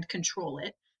atmosphere and control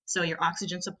it. So your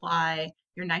oxygen supply,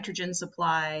 your nitrogen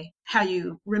supply, how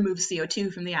you remove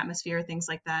CO2 from the atmosphere, things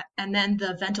like that. And then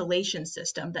the ventilation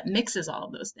system that mixes all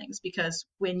of those things, because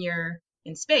when you're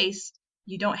in space,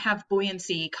 you don't have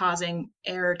buoyancy causing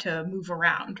air to move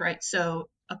around, right? So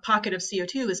a pocket of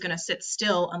CO2 is going to sit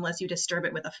still unless you disturb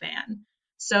it with a fan.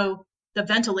 So the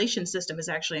ventilation system is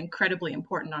actually incredibly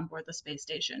important on board the space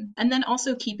station. And then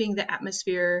also keeping the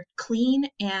atmosphere clean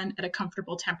and at a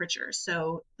comfortable temperature.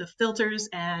 So the filters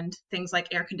and things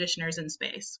like air conditioners in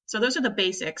space. So those are the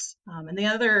basics. And the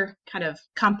other kind of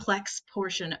complex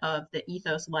portion of the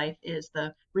Ethos life is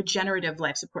the regenerative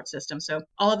life support system. So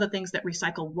all of the things that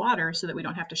recycle water so that we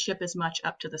don't have to ship as much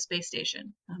up to the space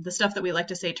station. The stuff that we like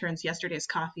to say turns yesterday's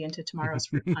coffee into tomorrow's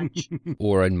fruit punch.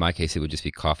 Or in my case, it would just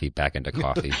be coffee back into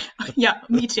coffee. Yeah,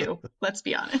 me too. Let's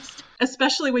be honest.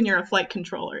 Especially when you're a flight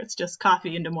controller, it's just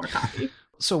coffee into more coffee.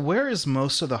 So where is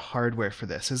most of the hardware for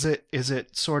this? Is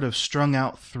it sort of strung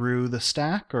out through the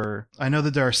stack, or I know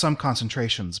that there are some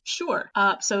concentrations? Sure.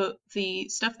 So the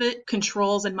stuff that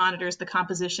controls and monitors the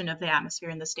composition of the atmosphere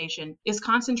in the station is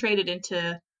concentrated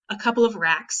into a couple of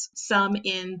racks, some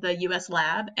in the US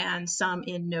lab and some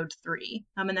in Node 3.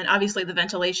 And then obviously the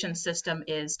ventilation system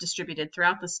is distributed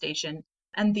throughout the station.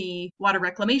 And the water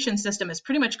reclamation system is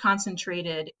pretty much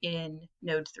concentrated in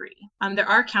Node 3. There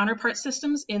are counterpart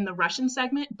systems in the Russian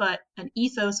segment, but an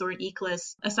Ethos or an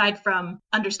Eclipse, aside from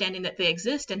understanding that they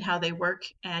exist and how they work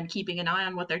and keeping an eye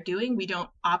on what they're doing, we don't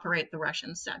operate the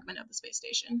Russian segment of the space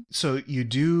station. So you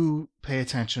do pay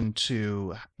attention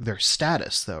to their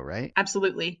status, though, right?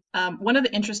 Absolutely. One of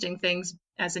the interesting things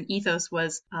as an Ethos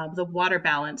was the water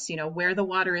balance, where the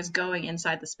water is going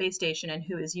inside the space station and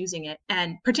who is using it,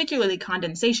 and particularly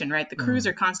condensation, right? The crews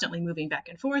are constantly moving back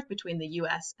and forth between the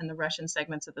US and the Russian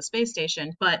segments of the space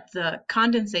station, but the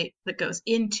condensate that goes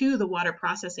into the water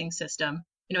processing system,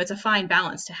 it's a fine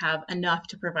balance to have enough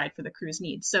to provide for the crew's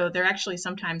needs. So they're actually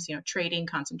sometimes, trading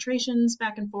concentrations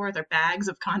back and forth, or bags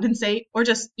of condensate, or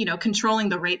just, controlling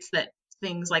the rates that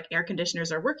things like air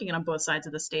conditioners are working on both sides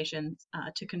of the station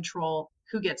to control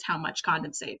who gets how much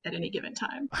condensate at any given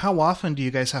time. How often do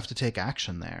you guys have to take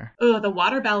action there? Oh, the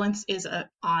water balance is an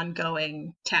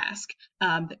ongoing task.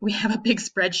 We have a big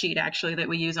spreadsheet actually that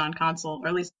we use on console, or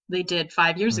at least they did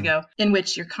 5 years ago, in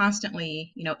which you're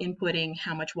constantly, inputting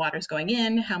how much water is going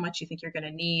in, how much you think you're going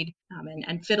to need,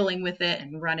 and fiddling with it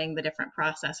and running the different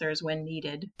processors when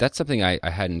needed. That's something I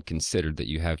hadn't considered, that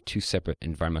you have two separate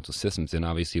environmental systems, and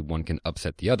obviously one can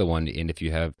upset the other one. And if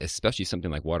you have especially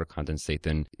something like water condensate,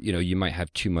 then you might have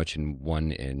too much in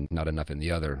one and not enough in the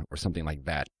other, or something like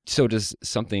that. So does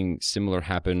something similar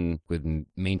happen with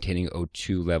maintaining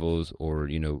O2 levels or,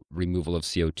 removal of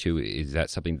CO2? Is that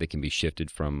something that can be shifted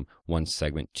from one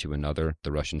segment to another,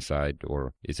 the Russian side,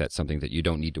 or is that something that you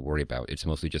don't need to worry about? It's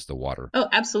mostly just the water. Oh,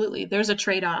 absolutely. There's a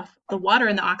trade-off. The water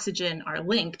and the oxygen are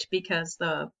linked because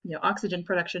the oxygen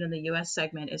production in the U.S.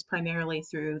 segment is primarily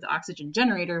through the oxygen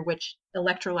generator, which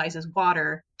electrolyzes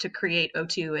water to create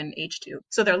O2 and H2.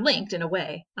 So they're linked in a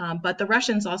way. But the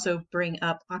Russians also bring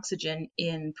up oxygen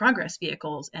in progress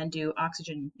vehicles and do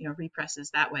oxygen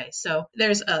represses that way. So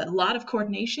there's a lot of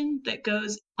coordination that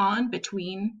goes on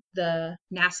between the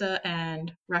NASA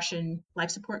and Russian life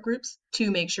support groups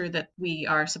to make sure that we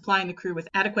are supplying the crew with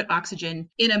adequate oxygen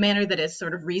in a manner that is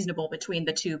sort of reasonable between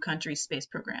the two countries' space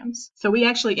programs. So we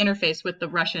actually interface with the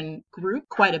Russian group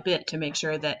quite a bit to make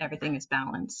sure that everything is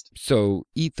balanced. So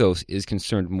Ethos is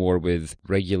concerned more with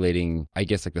regulating, I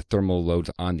guess, like the thermal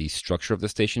loads on the structure of the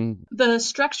station? The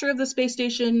structure of the space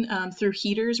station through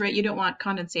heaters, right? You don't want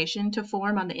condensation to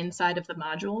form on the inside of the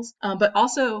modules, but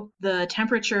also the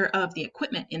temperature of the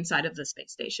equipment inside of the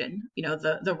space station.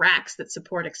 The racks that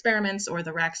support experiments or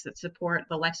the racks that support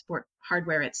the life support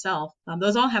hardware itself.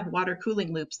 Those all have water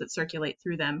cooling loops that circulate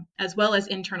through them, as well as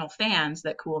internal fans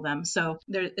that cool them. So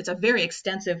it's a very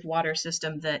extensive water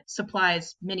system that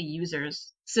supplies many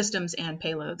users, systems and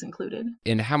payloads included.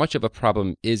 And how much of a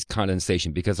problem is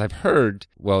condensation? Because I've heard,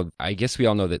 well, I guess we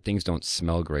all know that things don't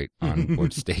smell great on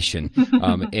board station.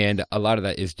 And a lot of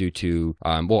that is due to,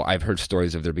 I've heard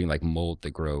stories of there being like mold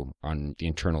that grow on the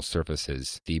internal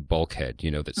surfaces, the bulkhead,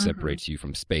 that separates you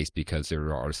from space because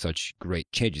there are such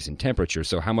great changes in temperature.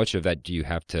 So how much of that do you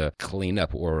have to clean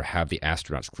up or have the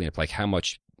astronauts clean up? Like how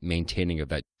much maintaining of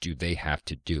that do they have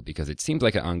to do? Because it seems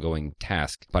like an ongoing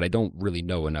task, but I don't really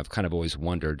know, and I've kind of always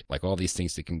wondered, like all these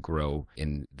things that can grow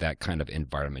in that kind of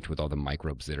environment with all the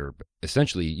microbes that are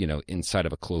essentially, inside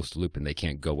of a closed loop and they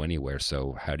can't go anywhere.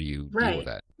 So how do you deal with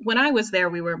that? When I was there,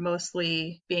 we were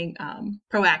mostly being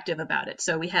proactive about it.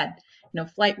 So we had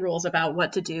flight rules about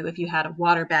what to do if you had a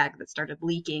water bag that started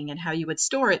leaking and how you would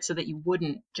store it so that you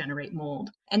wouldn't generate mold.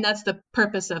 And that's the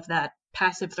purpose of that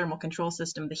passive thermal control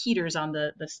system, the heaters on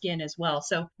the skin as well.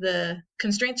 So the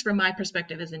constraints from my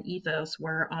perspective as an Ethos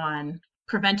were on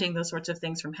preventing those sorts of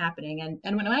things from happening.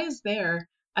 And when I was there,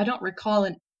 I don't recall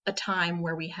a time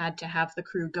where we had to have the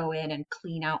crew go in and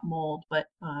clean out mold, but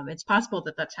it's possible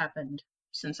that that's happened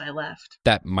since I left.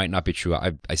 That might not be true.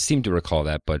 I seem to recall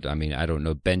that, but I mean, I don't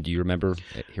know. Ben, do you remember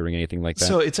hearing anything like that?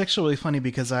 So it's actually really funny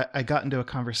because I got into a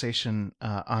conversation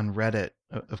on Reddit,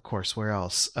 of course, where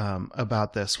else,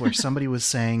 about this, where somebody was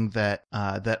saying that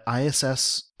that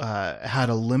ISS had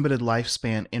a limited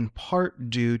lifespan in part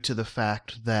due to the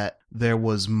fact that there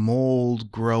was mold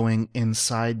growing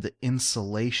inside the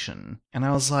insulation. And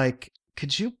I was like,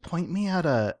 could you point me at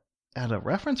a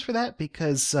reference for that?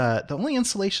 Because the only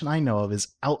insulation I know of is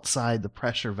outside the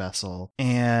pressure vessel.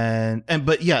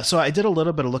 But yeah, so I did a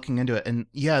little bit of looking into it. And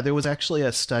yeah, there was actually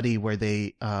a study where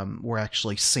they were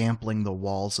actually sampling the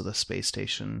walls of the space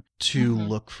station to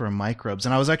look for microbes.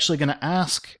 And I was actually going to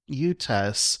ask you,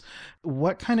 Tess,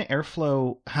 what kind of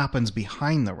airflow happens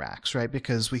behind the racks, right?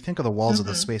 Because we think of the walls of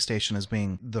the space station as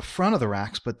being the front of the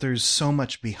racks, but there's so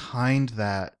much behind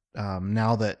that.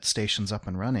 Now that station's up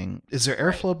and running, is there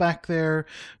airflow back there?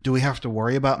 Do we have to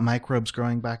worry about microbes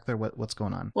growing back there? What's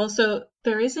going on? Well, so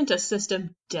there isn't a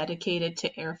system dedicated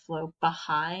to airflow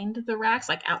behind the racks,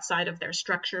 like outside of their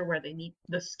structure where they meet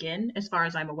the skin, as far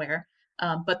as I'm aware.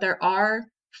 But there are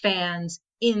fans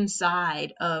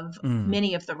inside of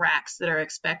many of the racks that are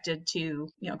expected to,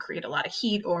 create a lot of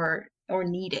heat or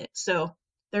need it. So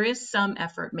there is some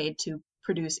effort made to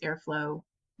produce airflow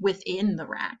within the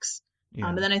racks. Yeah.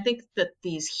 And then I think that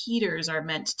these heaters are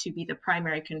meant to be the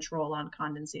primary control on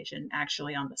condensation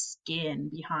actually on the skin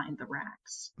behind the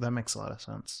racks. That makes a lot of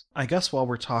sense. I guess while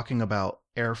we're talking about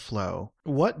airflow,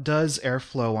 what does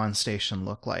airflow on station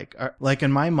look like? Like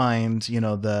in my mind,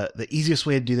 the easiest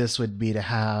way to do this would be to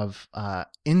have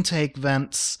intake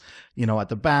vents, at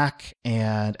the back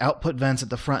and output vents at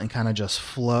the front and kind of just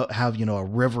have a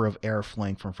river of air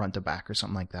flowing from front to back or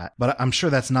something like that. But I'm sure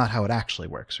that's not how it actually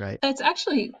works, right? It's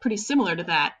actually pretty similar to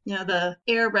that. The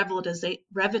air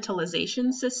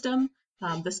revitalization system,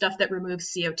 the stuff that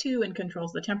removes CO2 and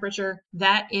controls the temperature,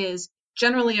 that is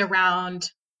generally around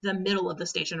the middle of the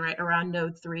station, right around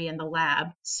node 3 in the lab.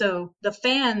 So the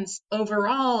fans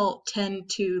overall tend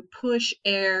to push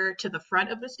air to the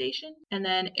front of the station, and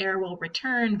then air will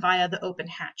return via the open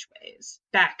hatchways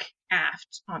back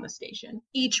aft on the station.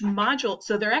 Each module,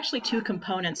 so there are actually two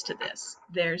components to this.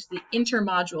 There's the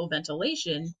intermodule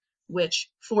ventilation, which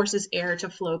forces air to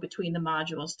flow between the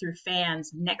modules through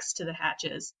fans next to the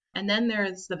hatches. And then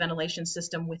there's the ventilation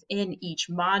system within each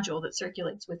module that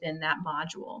circulates within that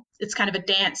module. It's kind of a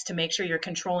dance to make sure you're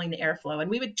controlling the airflow. And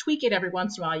we would tweak it every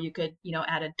once in a while. You could,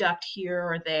 add a duct here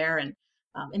or there. And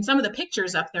in some of the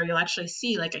pictures up there, you'll actually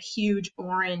see like a huge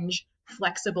orange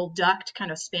flexible duct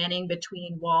kind of spanning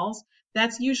between walls.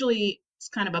 That's usually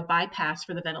kind of a bypass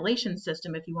for the ventilation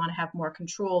system if you want to have more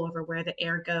control over where the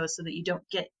air goes so that you don't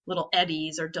get little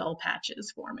eddies or dull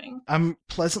patches forming. I'm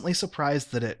pleasantly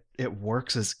surprised that it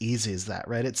works as easy as that,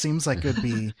 right? It seems like it would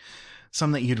be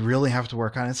something that you'd really have to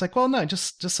work on. It's like, well, no,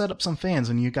 just set up some fans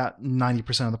and you got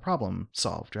 90% of the problem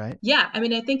solved, right? Yeah, I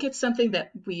mean, I think it's something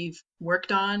that we've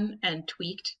worked on and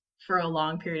tweaked for a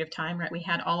long period of time, right? We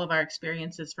had all of our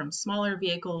experiences from smaller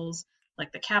vehicles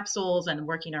like the capsules and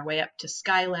working our way up to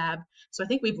Skylab. So I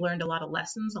think we've learned a lot of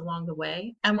lessons along the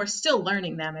way, and we're still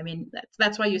learning them. I mean,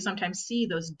 that's why you sometimes see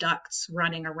those ducts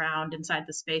running around inside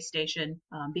the space station,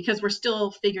 because we're still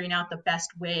figuring out the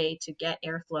best way to get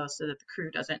airflow so that the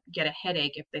crew doesn't get a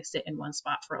headache if they sit in one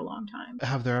spot for a long time.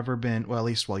 Have there ever been, well, at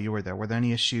least while you were there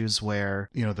any issues where,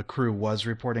 the crew was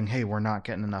reporting, hey, we're not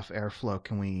getting enough airflow.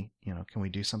 Can we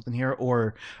do something here?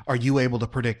 Or are you able to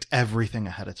predict everything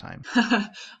ahead of time?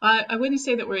 I wouldn't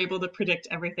say that we're able to predict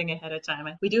everything ahead of time.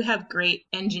 We do have great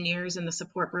engineers in the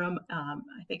support room.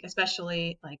 I think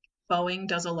especially like Boeing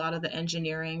does a lot of the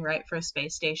engineering, right, for a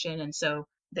space station. And so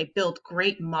they build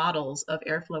great models of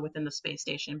airflow within the space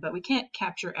station, but we can't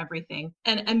capture everything.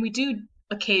 And we do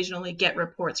occasionally get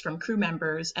reports from crew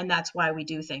members, and that's why we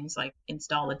do things like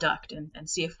install a duct and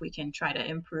see if we can try to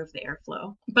improve the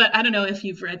airflow. But I don't know if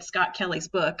you've read Scott Kelly's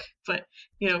book, but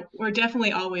we're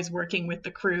definitely always working with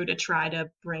the crew to try to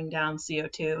bring down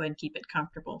CO2 and keep it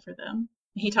comfortable for them.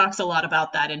 He talks a lot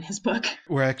about that in his book.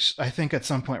 I think at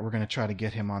some point we're going to try to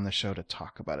get him on the show to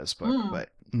talk about his book, but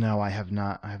no, I have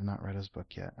not read his book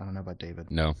yet. I don't know about David.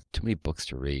 No, too many books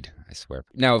to read, I swear.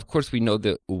 Now, of course, we know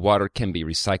that water can be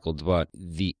recycled, but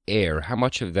the air, how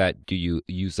much of that do you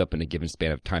use up in a given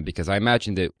span of time? Because I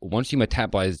imagine that once you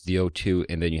metabolize the O2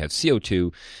 and then you have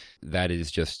CO2, that is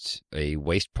just a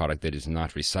waste product that is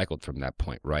not recycled from that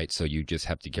point, right? So you just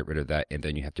have to get rid of that, and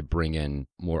then you have to bring in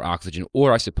more oxygen.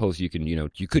 Or I suppose you can,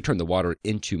 you could turn the water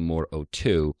into more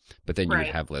O2, but then you would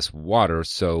have less water.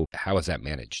 So how is that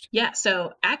managed? Yeah,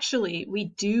 so actually we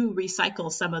do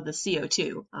recycle some of the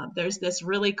CO2. There's this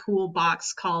really cool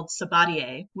box called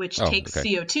Sabatier, which takes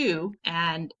CO2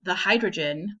 and the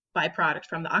hydrogen byproduct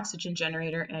from the oxygen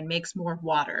generator and makes more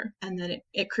water. And then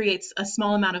it creates a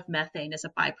small amount of methane as a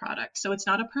byproduct. So it's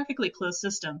not a perfectly closed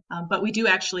system, but we do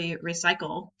actually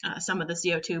recycle some of the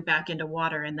CO2 back into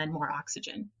water and then more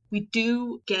oxygen. We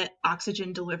do get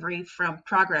oxygen delivery from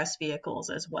Progress vehicles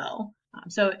as well.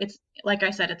 So it's, like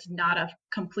I said, it's not a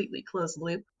completely closed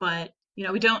loop, but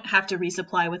we don't have to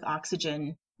resupply with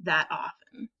oxygen that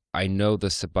often. I know the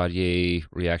Sabatier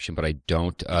reaction, but I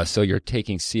don't. So you're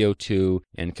taking CO2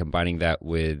 and combining that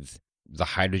with the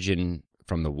hydrogen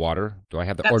from the water. Do I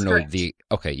have that? That's or no, correct.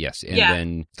 Okay, yes. And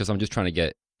then, because I'm just trying to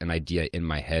get an idea in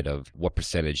my head of what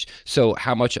percentage. So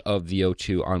how much of the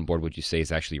O2 on board would you say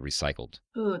is actually recycled?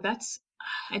 Ooh,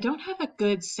 I don't have a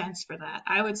good sense for that.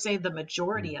 I would say the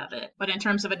majority of it, but in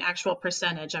terms of an actual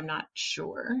percentage, I'm not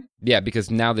sure. Yeah,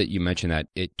 because now that you mention that,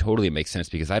 it totally makes sense,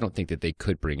 because I don't think that they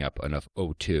could bring up enough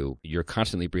O2. You're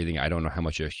constantly breathing. I don't know how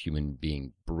much a human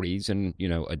being breathes in,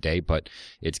 a day, but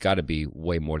it's got to be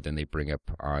way more than they bring up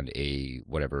on a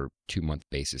 2-month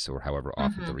basis or however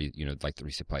often the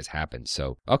resupplies happen.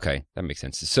 So, okay, that makes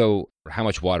sense. So how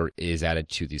much water is added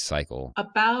to the cycle?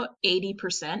 About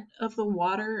 80% of the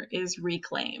water is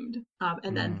reclaimed.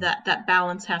 And then that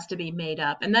balance has to be made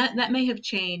up. And that may have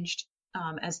changed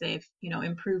as they've,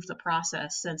 improved the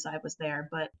process since I was there.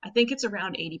 But I think it's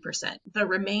around 80%. The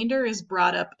remainder is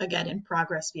brought up again in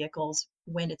Progress vehicles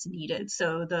when it's needed.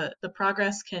 So the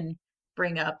Progress can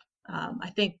bring up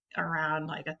I think around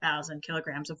 1,000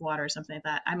 kilograms of water or something like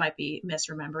that. I might be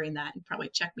misremembering that. You probably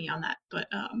check me on that. But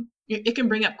it can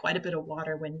bring up quite a bit of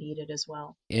water when needed as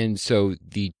well. And so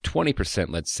the 20%,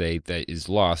 let's say, that is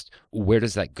lost, where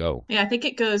does that go? Yeah, I think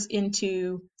it goes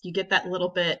into, you get that little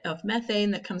bit of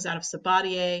methane that comes out of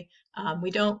Sabatier.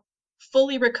 We don't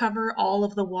fully recover all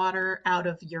of the water out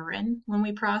of urine when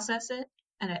we process it.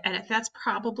 And that's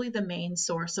probably the main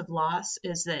source of loss,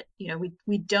 is that,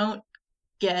 we don't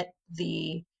get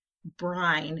the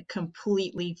brine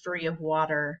completely free of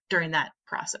water during that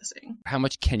processing. How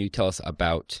much can you tell us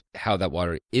about how that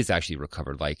water is actually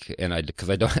recovered? Like, because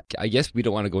I guess we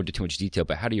don't want to go into too much detail,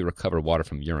 but how do you recover water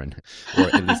from urine? Or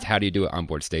at least how do you do it on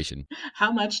board station?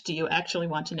 How much do you actually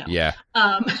want to know? Yeah.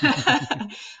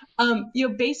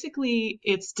 Basically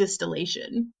it's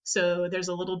distillation. So there's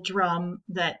a little drum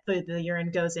that the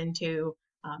urine goes into,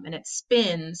 and it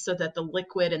spins so that the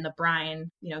liquid and the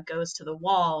brine, goes to the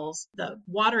walls. The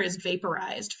water is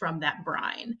vaporized from that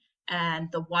brine,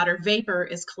 and the water vapor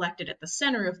is collected at the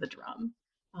center of the drum,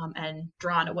 and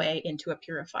drawn away into a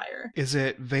purifier. Is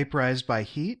it vaporized by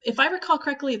heat? If I recall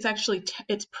correctly, it's actually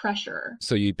it's pressure.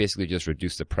 So you basically just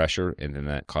reduce the pressure, and then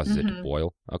that causes it to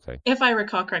boil? Okay. If I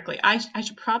recall correctly. I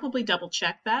should probably double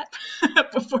check that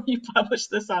before you publish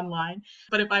this online.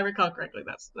 But if I recall correctly,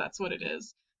 that's what it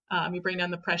is. You bring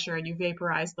down the pressure and you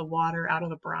vaporize the water out of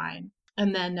the brine.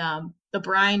 And then the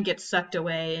brine gets sucked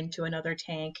away into another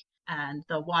tank, and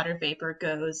the water vapor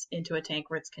goes into a tank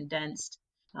where it's condensed.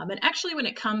 And actually, when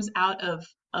it comes out of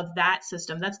that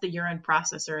system, that's the urine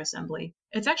processor assembly,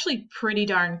 it's actually pretty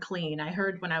darn clean. I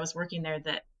heard when I was working there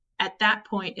that at that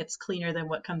point, it's cleaner than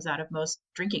what comes out of most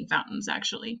drinking fountains,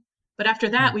 actually. But after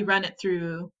that, we run it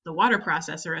through the water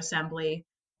processor assembly,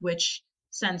 which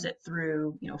sends it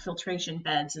through, filtration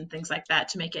beds and things like that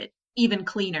to make it even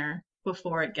cleaner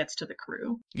before it gets to the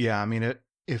crew. Yeah, I mean,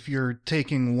 if you're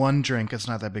taking one drink, it's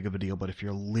not that big of a deal. But if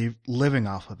you're living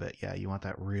off of it, yeah, you want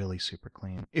that really super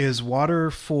clean. Is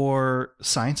water for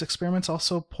science experiments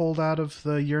also pulled out of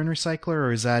the urine recycler,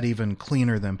 or is that even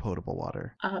cleaner than potable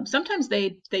water? Sometimes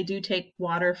they do take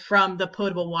water from the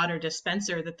potable water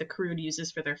dispenser that the crew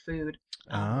uses for their food,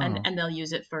 and they'll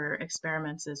use it for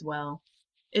experiments as well.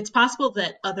 It's possible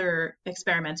that other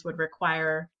experiments would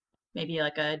require maybe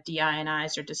like a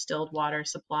deionized or distilled water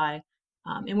supply,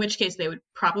 in which case they would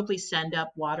probably send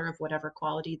up water of whatever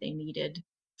quality they needed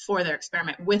for their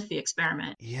experiment with the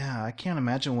experiment. Yeah, I can't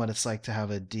imagine what it's like to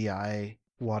have a DI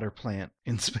water plant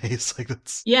in space. Like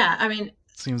that's. Yeah, I mean,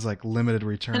 seems like limited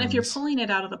returns. And if you're pulling it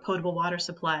out of the potable water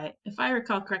supply, if I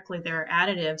recall correctly, there are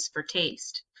additives for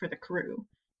taste for the crew,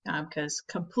 because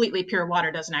completely pure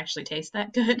water doesn't actually taste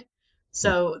that good.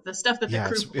 So the stuff that the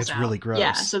crew pulls out, it's really gross.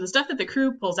 Yeah, so the stuff that the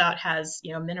crew pulls out has,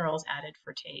 minerals added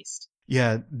for taste.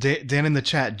 Yeah, Dan in the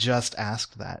chat just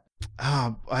asked that.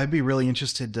 I'd be really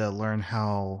interested to learn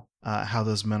how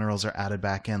those minerals are added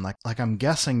back in. Like I'm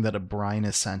guessing that a brine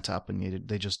is sent up and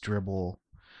they just dribble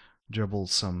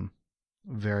some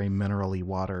very minerally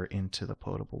water into the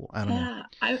potable. I don't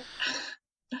know.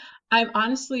 I'm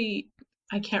honestly,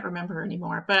 I can't remember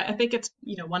anymore, but I think it's,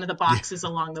 one of the boxes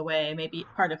along the way, maybe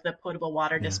part of the potable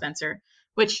water dispenser,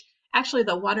 which actually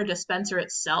the water dispenser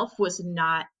itself was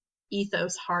not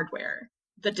Ethos hardware.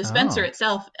 The dispenser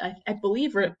itself, I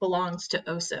believe it belongs to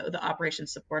OSO, the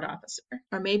Operations Support Officer,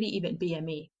 or maybe even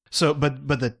BME. So, but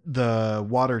the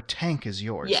water tank is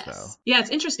yours, though. Yeah, it's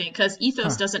interesting because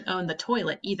Ethos doesn't own the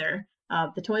toilet either.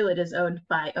 The toilet is owned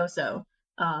by OSO.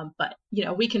 But,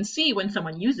 we can see when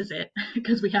someone uses it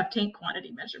because we have tank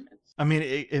quantity measurements. I mean,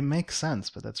 it makes sense,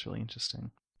 but that's really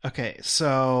interesting. Okay,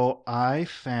 so I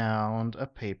found a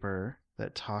paper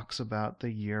that talks about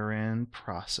the urine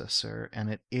processor,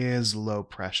 and it is low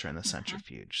pressure in the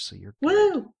centrifuge, so you're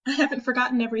good. Woo! I haven't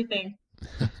forgotten everything.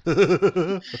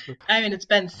 I mean, it's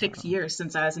been 6 years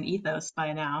since I was in Ethos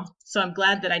by now, so I'm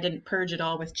glad that I didn't purge it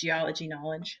all with geology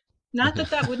knowledge. Not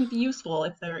that wouldn't be useful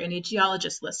if there are any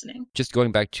geologists listening. Just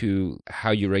going back to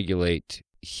how you regulate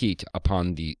heat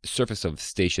upon the surface of the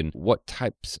station, what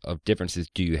types of differences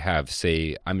do you have?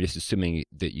 Say, I'm just assuming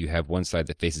that you have one side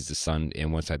that faces the sun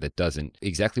and one side that doesn't.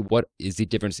 Exactly what is the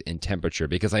difference in temperature?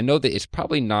 Because I know that it's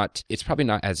probably not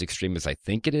as extreme as I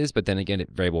think it is, but then again, it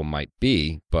very well might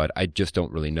be, but I just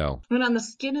don't really know. When on the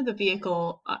skin of the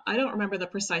vehicle, I don't remember the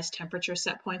precise temperature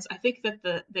set points. I think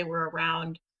that they were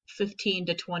around 15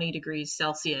 to 20 degrees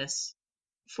Celsius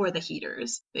for the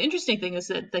heaters. The interesting thing is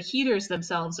that the heaters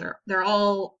themselves they're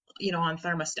all, on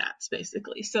thermostats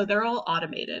basically. So they're all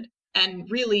automated. And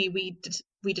really we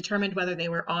determined whether they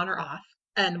were on or off,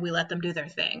 and we let them do their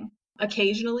thing.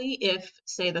 Occasionally, if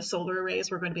say the solar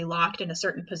arrays were going to be locked in a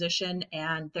certain position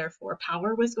and therefore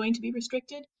power was going to be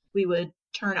restricted, we would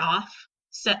turn off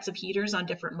sets of heaters on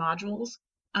different modules.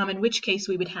 In which case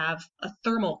we would have a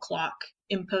thermal clock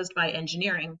imposed by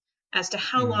engineering as to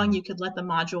how long you could let the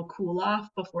module cool off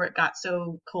before it got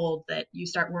so cold that you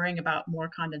start worrying about more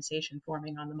condensation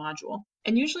forming on the module.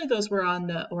 And usually those were on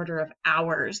the order of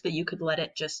hours that you could let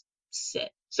it just sit.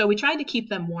 So we tried to keep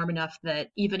them warm enough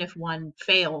that even if one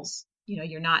fails,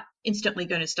 you're not instantly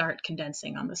going to start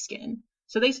condensing on the skin.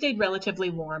 So they stayed relatively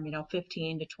warm,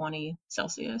 15 to 20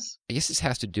 Celsius. I guess this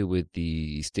has to do with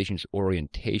the station's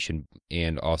orientation,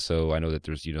 and also I know that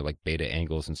there's, like beta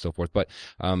angles and so forth, but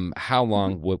how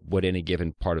long would any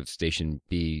given part of the station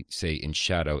be, say, in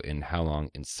shadow, and how long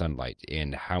in sunlight,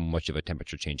 and how much of a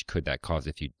temperature change could that cause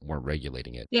if you weren't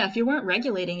regulating it? Yeah, if you weren't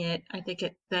regulating it, I think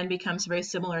it then becomes very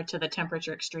similar to the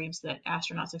temperature extremes that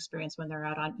astronauts experience when they're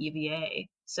out on EVA.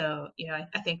 So,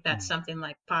 I think that's something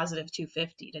like positive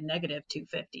 250 to negative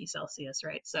 250 Celsius,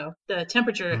 right? So the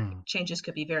temperature changes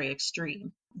could be very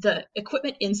extreme. The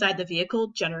equipment inside the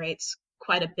vehicle generates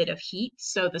quite a bit of heat,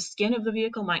 so the skin of the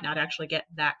vehicle might not actually get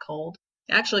that cold.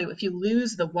 Actually, if you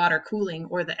lose the water cooling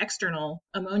or the external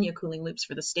ammonia cooling loops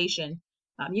for the station,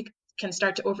 you can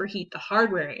start to overheat the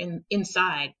hardware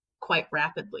inside quite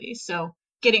rapidly. So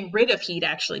getting rid of heat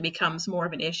actually becomes more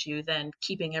of an issue than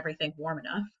keeping everything warm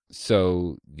enough.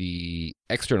 So the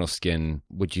external skin,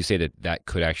 would you say that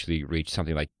could actually reach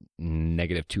something like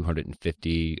negative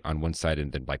 250 on one side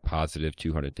and then like positive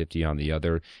 250 on the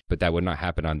other, but that would not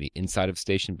happen on the inside of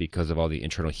station because of all the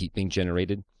internal heat being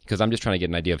generated? Because I'm just trying to get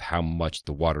an idea of how much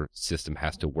the water system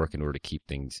has to work in order to keep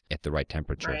things at the right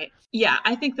temperature. Right. Yeah,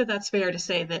 I think that's fair to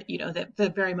say that, that the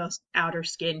very most outer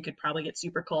skin could probably get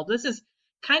super cold. This is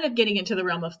kind of getting into the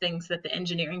realm of things that the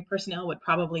engineering personnel would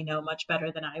probably know much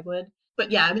better than I would. But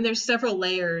yeah, I mean, there's several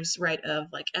layers, right, of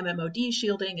like MMOD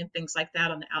shielding and things like that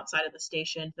on the outside of the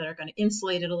station that are going to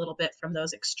insulate it a little bit from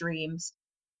those extremes.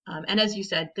 And as you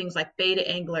said, things like beta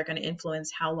angle are going to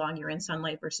influence how long you're in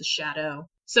sunlight versus shadow.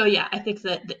 So yeah, I think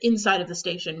that the inside of the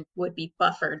station would be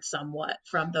buffered somewhat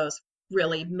from those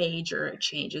really major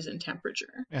changes in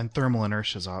temperature. And thermal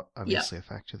inertia is obviously a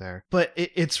factor there. But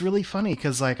it's really funny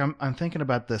because like I'm thinking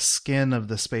about the skin of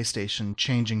the space station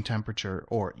changing temperature,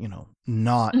 or,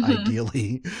 not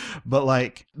ideally, but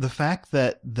like the fact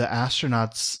that the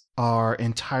astronauts are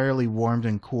entirely warmed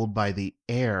and cooled by the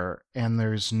air and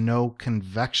there's no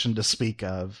convection to speak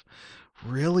of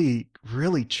really,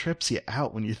 really trips you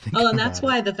out when you think about it. Oh, and that's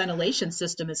why the ventilation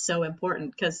system is so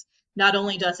important, because not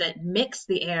only does it mix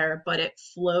the air, but it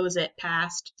flows it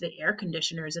past the air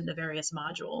conditioners in the various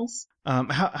modules.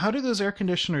 How do those air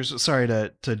conditioners, sorry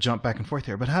to jump back and forth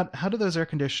here, but how do those air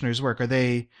conditioners work? Are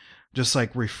they just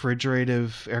like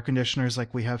refrigerative air conditioners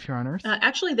like we have here on Earth?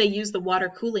 Actually, they use the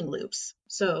water cooling loops.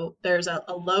 So there's a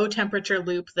low temperature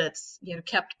loop that's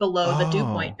kept below the dew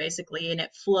point, basically, and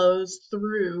it flows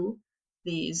through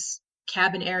these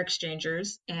cabin air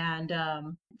exchangers, and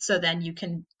so then you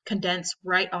can condense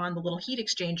right on the little heat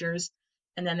exchangers,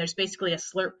 and then there's basically a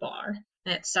slurp bar,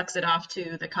 and it sucks it off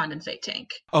to the condensate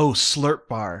tank. Oh, slurp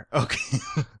bar. Okay.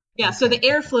 Yeah, okay. So the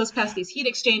air flows past these heat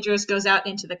exchangers, goes out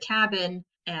into the cabin,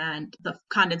 and the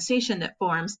condensation that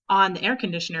forms on the air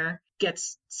conditioner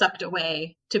gets sucked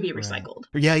away to be recycled.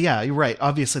 Right. Yeah, you're right.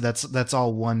 Obviously, that's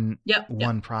all one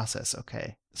process.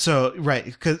 Okay. So, right,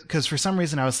 because for some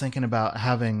reason I was thinking about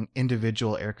having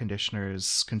individual air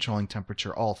conditioners controlling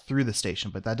temperature all through the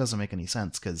station, but that doesn't make any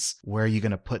sense because where are you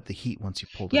going to put the heat once you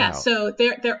pulled it out? Yeah, so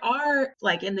there are,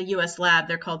 like in the U.S. lab,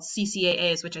 they're called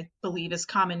CCAAs, which I believe is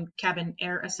Common Cabin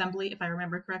Air Assembly, if I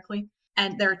remember correctly.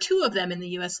 And there are two of them in the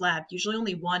U.S. lab. Usually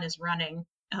only one is running.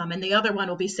 And the other one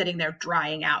will be sitting there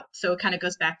drying out. So it kind of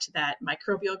goes back to that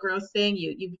microbial growth thing.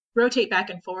 You rotate back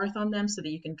and forth on them so that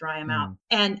you can dry them out.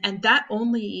 And that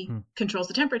only controls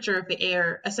the temperature of the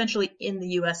air essentially in the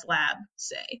US lab,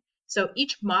 say. So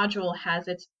each module has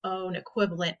its own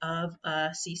equivalent of a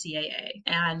CCAA.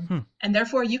 And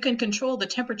therefore you can control the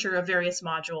temperature of various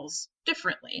modules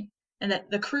differently. And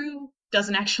that the crew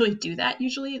doesn't actually do that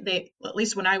usually. At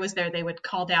least when I was there, they would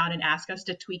call down and ask us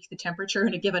to tweak the temperature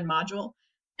in a given module.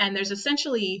 And there's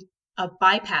essentially a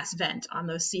bypass vent on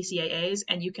those CCAAs,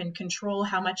 and you can control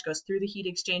how much goes through the heat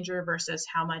exchanger versus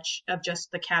how much of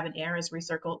just the cabin air is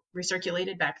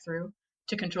recirculated back through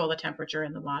to control the temperature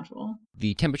in the module.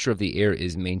 The temperature of the air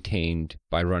is maintained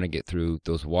by running it through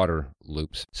those water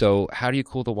loops. So how do you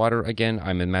cool the water again?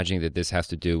 I'm imagining that this has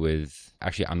to do with,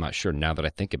 actually, I'm not sure now that I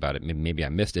think about it. Maybe I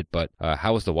missed it, but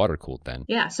how is the water cooled then?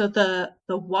 Yeah, so the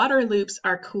water loops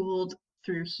are cooled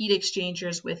through heat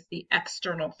exchangers with the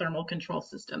external thermal control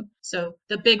system. So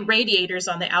the big radiators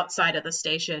on the outside of the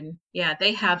station,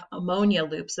 they have ammonia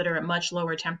loops that are at much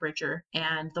lower temperature,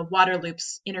 and the water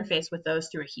loops interface with those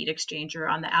through a heat exchanger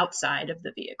on the outside of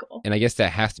the vehicle. And I guess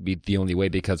that has to be the only way,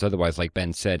 because otherwise, like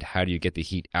Ben said, how do you get the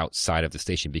heat outside of the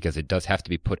station? Because it does have to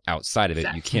be put outside of it.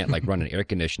 Exactly. You can't like run an air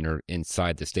conditioner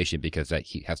inside the station because that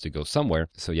heat has to go somewhere.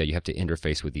 So yeah, you have to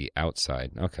interface with the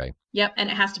outside. Okay. Yep, and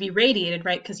it has to be radiated,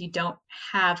 right? Because you don't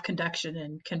have conduction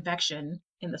and convection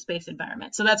in the space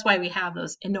environment. So that's why we have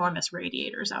those enormous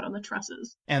radiators out on the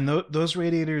trusses. And those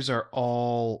radiators are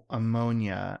all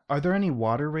ammonia. Are there any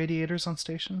water radiators on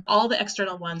station? All the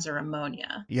external ones are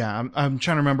ammonia. Yeah, I'm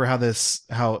trying to remember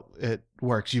how it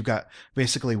works. You've got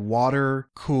basically water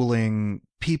cooling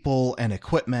people and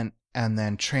equipment, and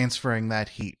then transferring that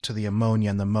heat to the ammonia,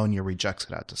 and the ammonia rejects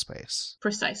it out to space.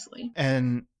 Precisely.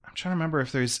 And I'm trying to remember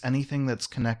if there's anything that's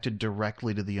connected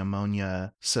directly to the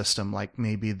ammonia system, like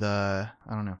maybe I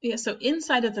don't know. Yeah, so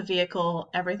inside of the vehicle,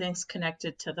 everything's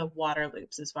connected to the water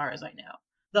loops, as far as I know.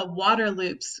 The water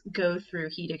loops go through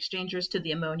heat exchangers to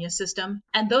the ammonia system,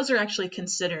 and those are actually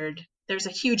considered, there's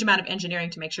a huge amount of engineering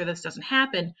to make sure this doesn't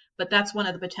happen, but that's one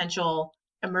of the potential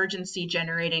emergency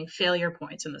generating failure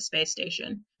points in the space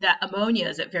station. That ammonia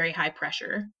is at very high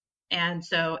pressure. And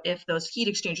so if those heat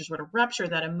exchangers were to rupture,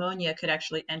 that ammonia could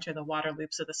actually enter the water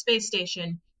loops of the space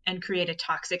station and create a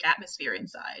toxic atmosphere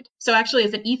inside. So actually,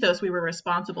 as an ethos, we were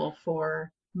responsible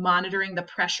for monitoring the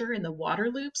pressure in the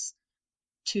water loops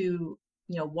to,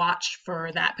 watch for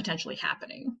that potentially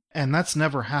happening. And that's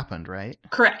never happened, right?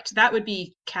 Correct. That would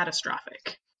be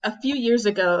catastrophic. A few years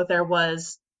ago, there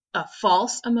was a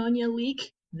false ammonia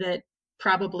leak that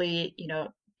probably,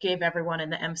 gave everyone in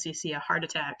the MCC a heart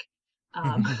attack.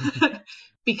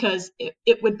 Because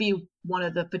it would be one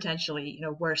of the potentially,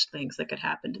 worst things that could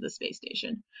happen to the space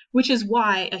station, which is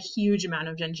why a huge amount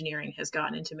of engineering has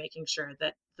gone into making sure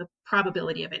that the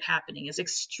probability of it happening is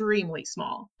extremely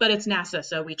small. But it's NASA,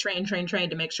 so we train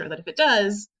to make sure that if it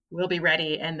does, we'll be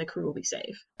ready and the crew will be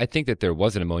safe. I think that there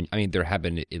was an ammonia. I mean, there have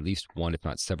been at least one, if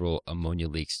not several, ammonia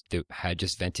leaks that had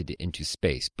just vented into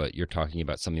space. But you're talking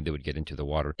about something that would get into the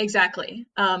water. Exactly.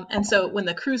 And so when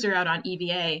the crews are out on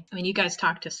EVA, I mean, you guys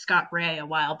talked to Scott Ray a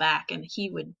while back, and he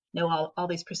would know all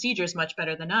these procedures much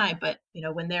better than I. But,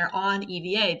 when they're on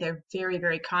EVA, they're very,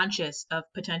 very conscious of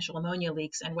potential ammonia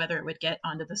leaks and whether it would get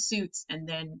onto the suits and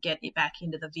then get it back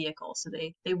into the vehicle. So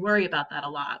they worry about that a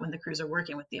lot when the crews are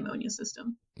working with the ammonia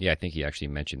system. Yeah, I think he actually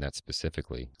mentioned that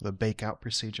specifically. The bake-out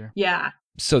procedure. Yeah.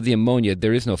 So the ammonia,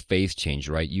 there is no phase change,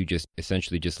 right? You just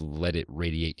essentially just let it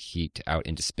radiate heat out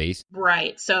into space.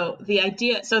 Right. So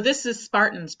this is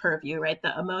Spartan's purview, right?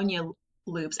 The ammonia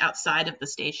loops outside of the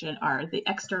station are the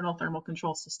external thermal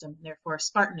control system. Therefore,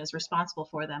 Spartan is responsible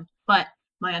for them. But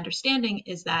my understanding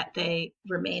is that they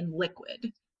remain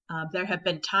liquid. There have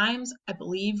been times, I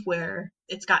believe, where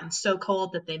it's gotten so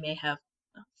cold that they may have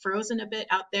frozen a bit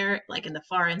out there, like in the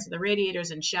far ends of the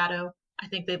radiators in shadow. I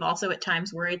think they've also at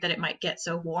times worried that it might get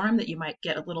so warm that you might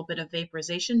get a little bit of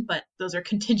vaporization, but those are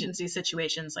contingency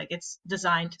situations. Like, it's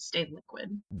designed to stay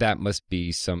liquid. That must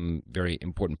be some very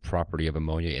important property of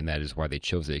ammonia, and that is why they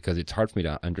chose it, because it's hard for me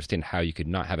to understand how you could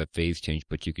not have a phase change,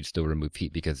 but you could still remove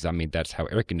heat, because, I mean, that's how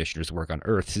air conditioners work on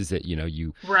Earth, is that,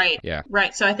 you... Right. Yeah.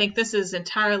 Right. So I think this is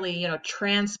entirely,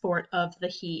 transport of the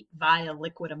heat via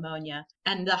liquid ammonia.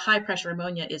 And the high pressure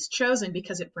ammonia is chosen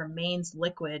because it remains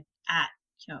liquid at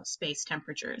space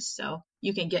temperatures. So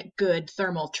you can get good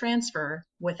thermal transfer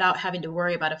without having to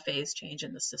worry about a phase change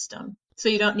in the system. So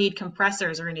you don't need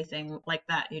compressors or anything like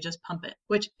that. You just pump it,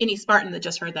 which any Spartan that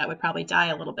just heard that would probably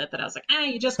die a little bit. But I was like,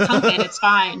 you just pump it. It's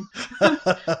fine.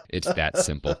 It's that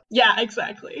simple. Yeah,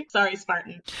 exactly. Sorry,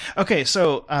 Spartan. Okay,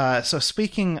 so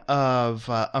speaking of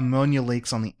ammonia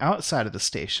leaks on the outside of the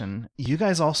station, you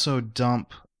guys also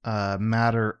dump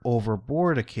matter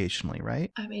overboard occasionally,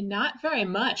 right? I mean, not very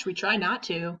much. We try not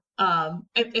to.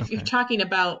 If you're talking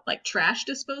about like trash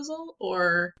disposal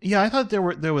or... Yeah, I thought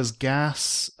there was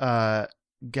gas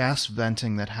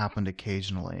venting that happened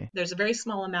occasionally. There's a very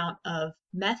small amount of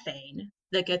methane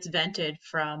that gets vented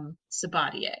from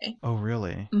Sabatier. Oh,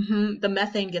 really? Mm-hmm. The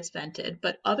methane gets vented.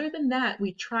 But other than that,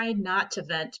 we try not to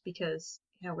vent because...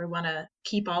 we want to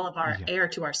keep all of our air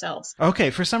to ourselves. Okay,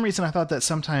 for some reason I thought that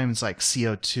sometimes like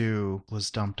CO2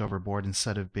 was dumped overboard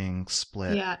instead of being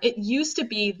split. Yeah, it used to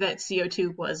be that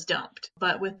CO2 was dumped,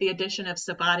 but with the addition of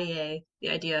Sabatier, the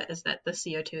idea is that the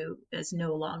CO2 is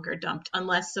no longer dumped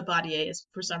unless Sabatier is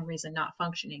for some reason not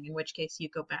functioning, in which case you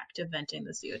go back to venting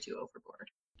the CO2 overboard.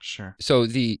 Sure. So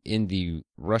in the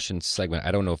Russian segment,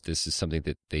 I don't know if this is something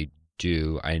that they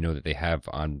do. I know that they have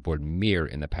on board Mir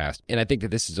in the past, and I think that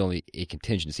this is only a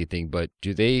contingency thing, but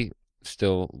do they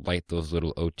still light those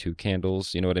little O2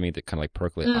 candles, you know what I mean, that kind of like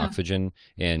percolate oxygen,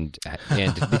 and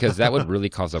because that would really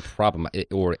cause a problem,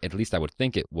 or at least I would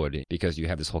think it would, because you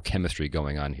have this whole chemistry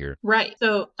going on here. Right.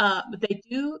 So they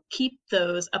do keep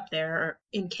those up there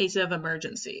in case of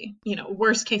emergency.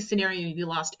 Worst case scenario, you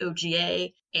lost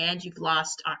OGA and you've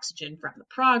lost oxygen from the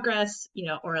Progress,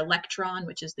 or Electron,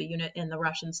 which is the unit in the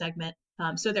Russian segment.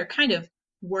 So they're kind of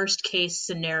worst case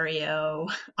scenario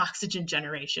oxygen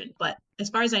generation. But as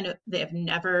far as I know, they have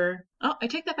never. Oh, I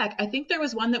take that back. I think there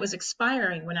was one that was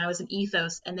expiring when I was in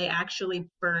Ethos and they actually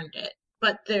burned it,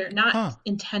 but they're not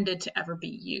intended to ever be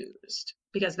used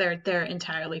because they're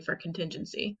entirely for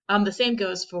contingency. The same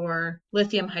goes for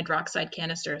lithium hydroxide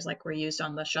canisters like were used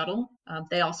on the shuttle.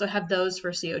 They also have those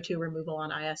for CO2 removal on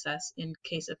ISS in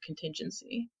case of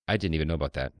contingency. I didn't even know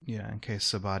about that. Yeah, in case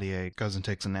Sabatier goes and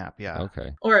takes a nap, yeah.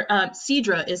 Okay. Or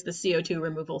Cedra is the CO2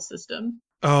 removal system.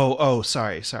 Oh,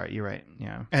 sorry, you're right,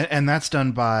 yeah. And that's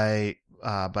done by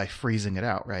freezing it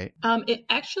out, right? It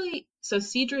actually, so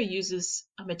Cedra uses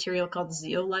a material called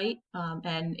zeolite,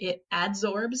 and it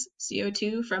adsorbs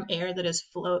CO2 from air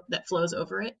that flows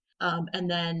over it, and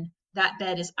then that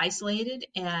bed is isolated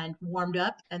and warmed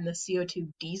up, and the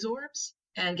CO2 desorbs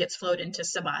and gets flowed into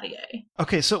Sabatier.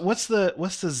 Okay, so what's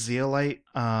the zeolite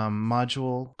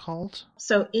module called?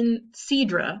 So in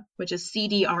Cedra, which is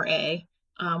CDRA,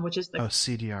 which is the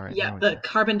CDRA, yeah, the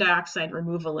carbon dioxide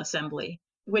removal assembly,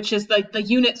 which is the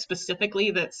unit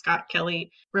specifically that Scott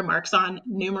Kelly remarks on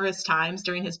numerous times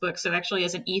during his book. So actually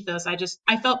as an Ethos,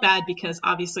 I felt bad because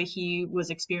obviously he was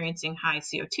experiencing high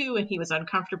CO2 and he was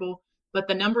uncomfortable, but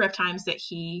the number of times that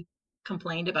he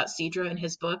complained about Cedra in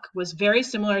his book was very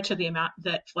similar to the amount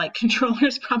that flight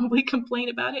controllers probably complain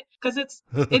about it, because it's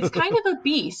kind of a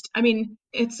beast. I mean,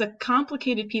 it's a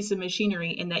complicated piece of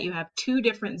machinery in that you have two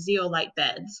different zeolite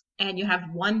beds and you have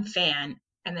one fan,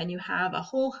 and then you have a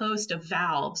whole host of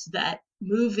valves that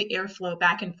move the airflow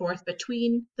back and forth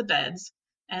between the beds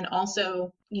and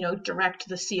also, direct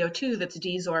the CO2 that's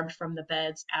desorbed from the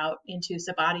beds out into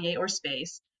Sabatier or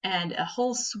space, and a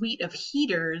whole suite of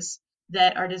heaters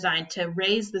that are designed to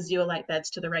raise the zeolite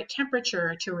beds to the right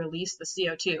temperature to release the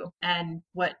CO2. And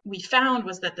what we found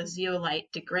was that the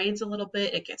zeolite degrades a little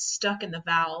bit, it gets stuck in the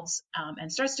valves, and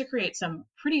starts to create some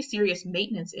pretty serious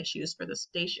maintenance issues for the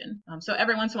station. So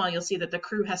every once in a while you'll see that the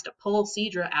crew has to pull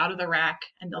Cedra out of the rack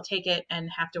and they'll take it and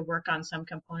have to work on some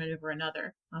component over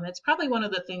another. It's probably one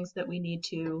of the things that we need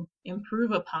to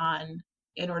improve upon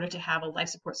in order to have a life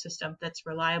support system that's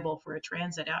reliable for a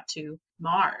transit out to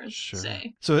Mars,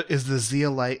 say. So is the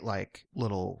zeolite like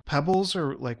little pebbles,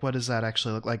 or like what does that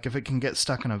actually look like? If it can get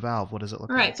stuck in a valve, what does it look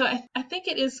like? Right, so I think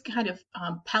it is kind of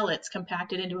pellets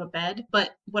compacted into a bed,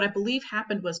 but what I believe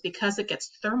happened was because it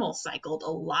gets thermal cycled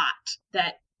a lot,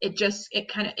 that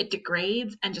it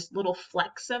degrades and just little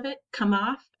flecks of it come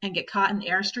off and get caught in the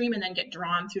airstream and then get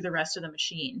drawn through the rest of the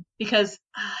machine. Because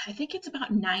I think it's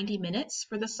about 90 minutes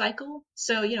for the cycle.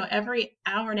 So, every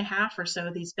hour and a half or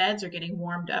so, these beds are getting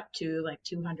warmed up to like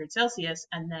 200 Celsius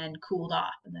and then cooled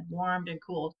off and then warmed and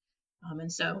cooled.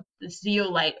 And so the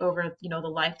zeolite over, the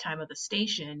lifetime of the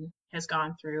station has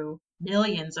gone through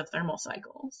millions of thermal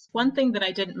cycles. One thing that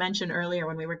I didn't mention earlier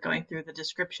when we were going through the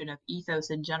description of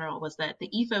Ethos in general was that the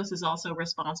Ethos is also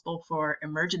responsible for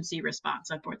emergency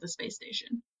response on board the space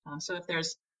station. So if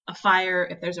there's a fire,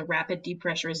 if there's a rapid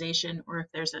depressurization, or if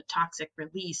there's a toxic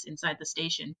release inside the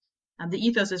station, the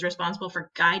Ethos is responsible for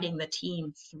guiding the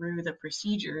team through the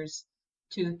procedures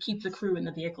to keep the crew and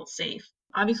the vehicle safe.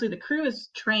 Obviously, the crew is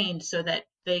trained so that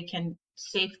they can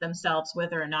safe themselves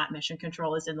whether or not mission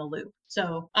control is in the loop.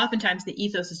 So oftentimes the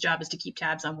Ethos's job is to keep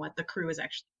tabs on what the crew is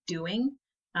actually doing,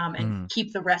 and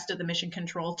keep the rest of the mission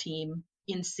control team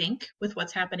in sync with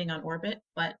what's happening on orbit.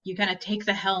 But you kind of take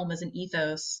the helm as an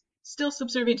Ethos, still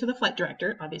subservient to the flight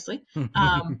director, obviously,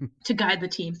 to guide the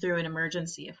team through an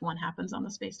emergency if one happens on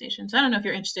the space station. So I don't know if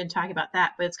you're interested in talking about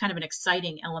that, but it's kind of an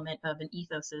exciting element of an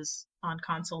Ethos's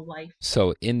on-console life.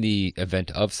 So in the event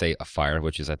of, say, a fire,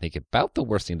 which is, I think, about the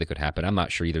worst thing that could happen, I'm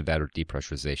not sure either that or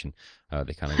depressurization,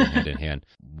 they kind of go hand in hand,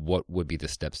 what would be the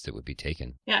steps that would be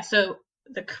taken? Yeah, so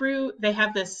the crew, they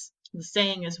have the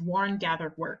saying is warn,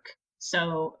 gather, work.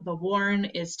 So the warn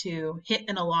is to hit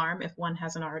an alarm if one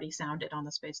hasn't already sounded on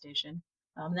the space station,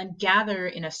 then gather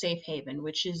in a safe haven,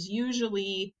 which is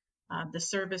usually the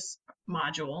service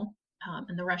module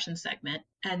in the Russian segment,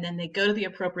 and then they go to the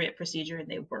appropriate procedure and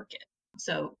they work it.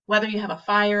 So whether you have a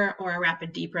fire or a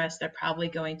rapid depress, they're probably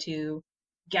going to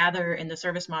gather in the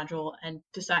service module and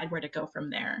decide where to go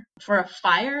from there. For a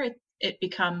fire, it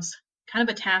becomes kind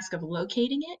of a task of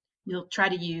locating it. You'll try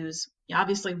to use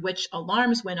obviously which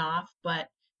alarms went off, but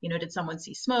did someone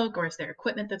see smoke, or is there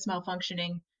equipment that's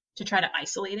malfunctioning, to try to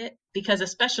isolate it? Because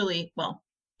especially,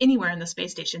 anywhere in the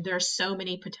space station, there are so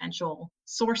many potential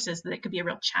sources that it could be a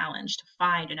real challenge to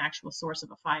find an actual source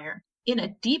of a fire. In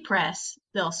a depress,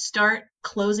 they'll start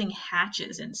closing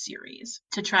hatches in series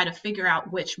to try to figure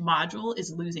out which module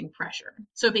is losing pressure.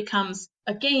 So it becomes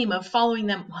a game of following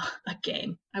them. Well, a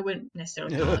game. I wouldn't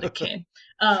necessarily call it a game.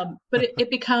 But it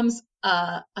becomes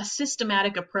a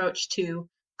systematic approach to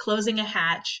closing a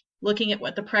hatch, looking at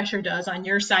what the pressure does on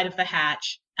your side of the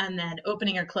hatch, and then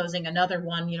opening or closing another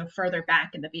one, further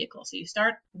back in the vehicle. So you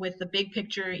start with the big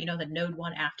picture, the node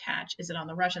 1 aft hatch. Is it on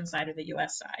the Russian side or the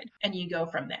US side? And you go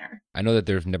from there. I know that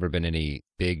there's never been any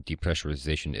big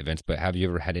depressurization events, but have you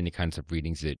ever had any kinds of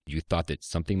readings that you thought that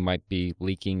something might be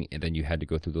leaking and then you had to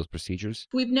go through those procedures?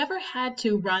 We've never had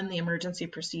to run the emergency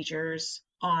procedures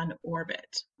on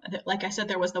orbit. Like I said,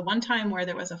 there was the one time where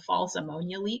there was a false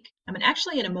ammonia leak. I mean,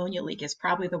 actually, an ammonia leak is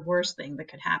probably the worst thing that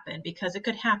could happen because it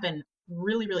could happen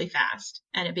really, really fast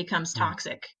and it becomes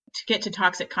toxic to get to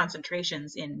toxic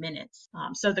concentrations in minutes.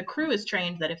 So the crew is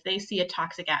trained that if they see a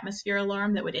toxic atmosphere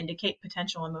alarm that would indicate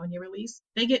potential ammonia release,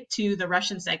 they get to the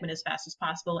Russian segment as fast as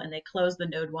possible and they close the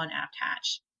node 1 aft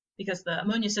hatch, because the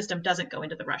ammonia system doesn't go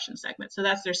into the Russian segment. So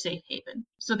that's their safe haven.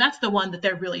 So that's the one that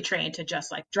they're really trained to just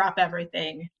like drop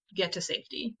everything, get to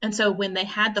safety. And so when they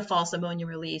had the false ammonia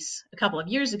release a couple of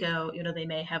years ago, they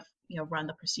may have, run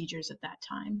the procedures at that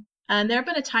time. And there have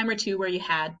been a time or two where you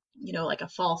had, like a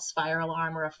false fire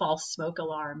alarm or a false smoke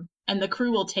alarm. And the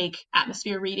crew will take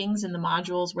atmosphere readings in the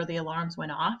modules where the alarms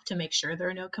went off to make sure there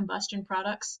are no combustion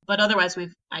products. But otherwise,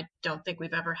 I don't think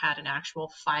we've ever had an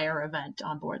actual fire event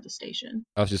on board the station.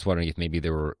 I was just wondering if maybe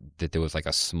there was like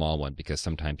a small one, because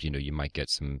sometimes, you might get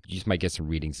some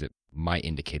readings that might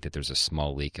indicate that there's a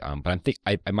small leak. But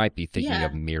I might be thinking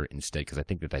of Mir instead, because I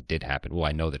think that did happen. Well,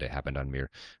 I know that it happened on Mir.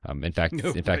 In fact,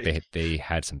 they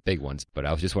had some big ones, but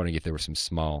I was just wondering if there were some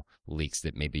small leaks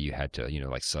that maybe you had to,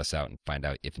 like suss out and find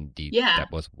out if indeed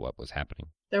that was what was happening.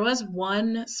 There was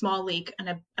one small leak, and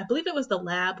I believe it was the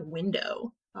lab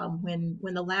window. When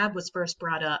the lab was first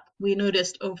brought up, we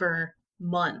noticed over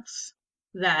months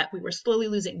that we were slowly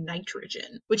losing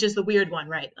nitrogen, which is the weird one,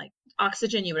 right? Like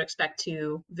oxygen you would expect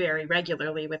to vary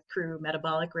regularly with crew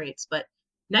metabolic rates, but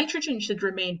nitrogen should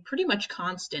remain pretty much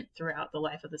constant throughout the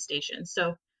life of the station.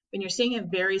 So when you're seeing a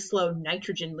very slow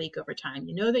nitrogen leak over time,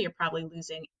 you know that you're probably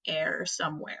losing air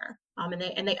somewhere.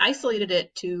 And they isolated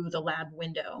it to the lab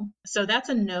window. So that's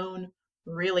a known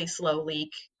really slow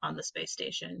leak on the space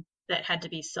station that had to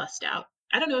be sussed out.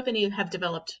 I don't know if any have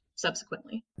developed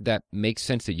subsequently. That makes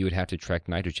sense that you would have to track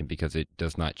nitrogen because it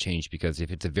does not change. Because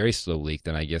if it's a very slow leak,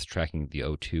 then I guess tracking the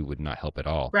O2 would not help at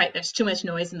all. Right. There's too much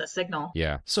noise in the signal.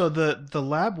 Yeah. So the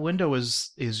lab window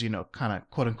is kind of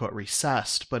quote unquote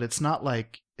recessed, but it's not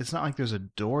like there's a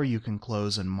door you can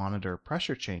close and monitor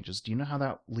pressure changes. Do you know how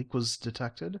that leak was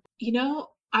detected?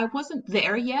 I wasn't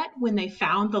there yet when they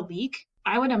found the leak.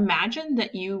 I would imagine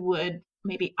that you would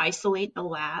maybe isolate the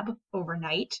lab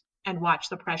overnight and watch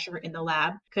the pressure in the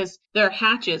lab, because there are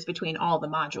hatches between all the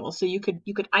modules. So you could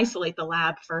isolate the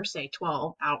lab for, say,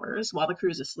 12 hours while the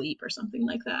crew's asleep or something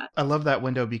like that. I love that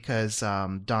window because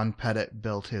Don Pettit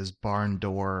built his barn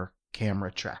door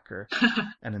camera tracker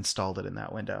and installed it in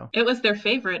that window. It was their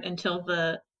favorite until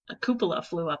the cupola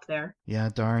flew up there. Yeah,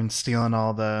 darn, stealing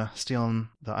the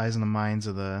eyes and the minds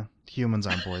of the humans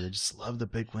on board. They just love the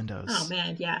big windows. Oh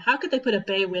man, yeah. How could they put a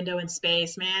bay window in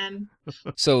space, man?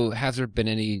 So has there been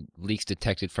any leaks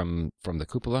detected from the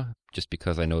cupola? Just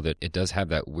because I know that it does have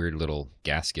that weird little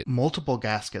gasket. Multiple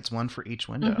gaskets, one for each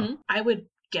window. Mm-hmm. I would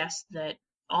guess that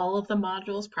all of the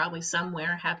modules probably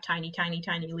somewhere have tiny, tiny,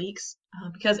 tiny leaks,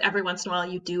 because every once in a while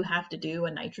you do have to do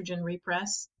a nitrogen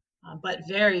repress, but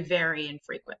very, very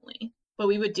infrequently. But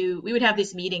we would have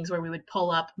these meetings where we would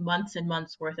pull up months and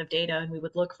months worth of data and we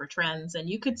would look for trends, and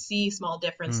you could see small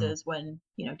differences when,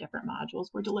 different modules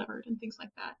were delivered and things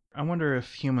like that. I wonder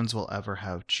if humans will ever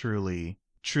have truly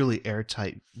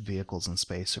airtight vehicles in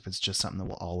space, or if it's just something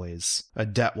that a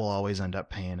debt will always end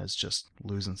up paying, is just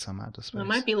losing some out to space. Well, it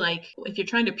might be like if you're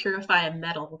trying to purify a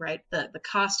metal, right? The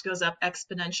cost goes up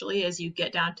exponentially as you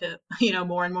get down to,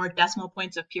 more and more decimal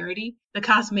points of purity. The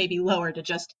cost may be lower to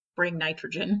just bring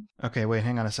nitrogen. Okay, wait,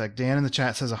 hang on a sec. Dan in the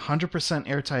chat says 100%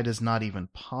 airtight is not even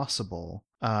possible.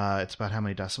 It's about how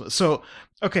many decibels. So,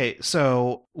 okay,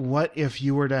 so what if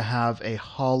you were to have a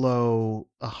hollow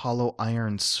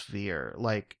iron sphere?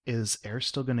 Like, is air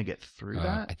still going to get through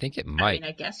that? I think it might.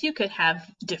 I guess you could have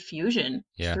diffusion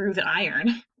through the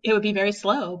iron. It would be very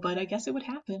slow, but I guess it would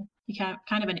happen. You have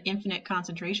kind of an infinite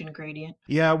concentration gradient.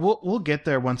 Yeah, we'll get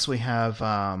there once we have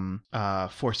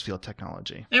force field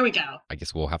technology. There we go. I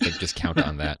guess we'll have to just count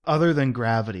on that. Other than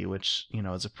gravity, which,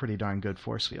 is a pretty darn good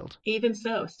force field. Even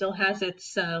so, still has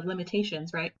its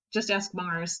limitations, right? Just ask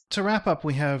Mars. To wrap up,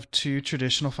 we have 2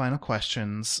 traditional final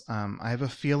questions. I have a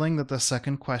feeling that the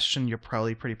second question you're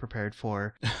probably pretty prepared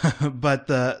for. But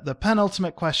the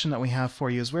penultimate question that we have for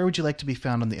you is, where would you like to be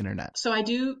found on the internet? So I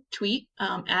do tweet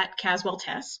at Caswell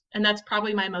Tess, and that's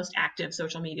probably my most active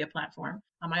social media platform.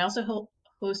 I also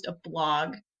host a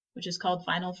blog, which is called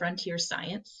Final Frontier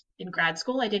Science. In grad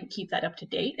school, I didn't keep that up to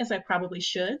date as I probably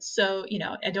should. So,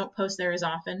 I don't post there as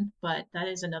often, but that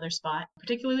is another spot,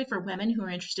 particularly for women who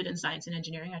are interested in science and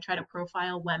engineering. I try to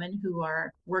profile women who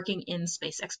are working in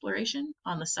space exploration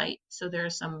on the site. So there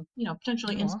are some,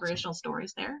 potentially inspirational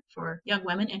stories there for young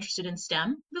women interested in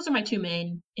STEM. Those are my 2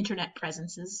 main internet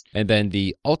presences. And then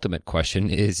the ultimate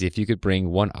question is, if you could bring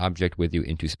one object with you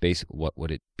into space, what would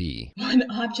it be? One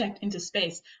object into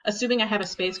space, assuming I have a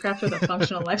spacecraft with a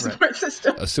functional life support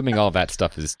system. Assuming all that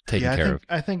stuff is taken care of.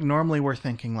 I think normally we're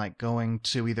thinking like going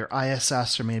to either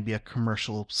ISS or maybe a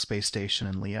commercial space station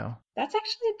in Leo. That's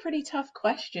actually a pretty tough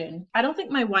question. I don't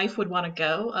think my wife would want to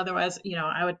go. Otherwise,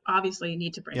 I would obviously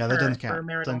need to bring her that doesn't count. for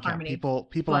marital Doesn't count. harmony. People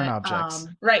aren't objects.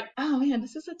 Right. Oh man,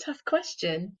 this is a tough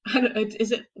question.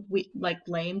 Is it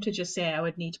lame to just say I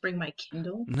would need to bring my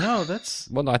Kindle? No, that's...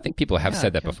 Well, no, I think people have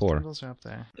said that before. Kindles are up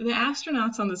there. The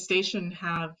astronauts on the station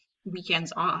have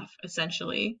weekends off,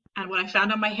 essentially. And what I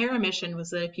found on my Hera mission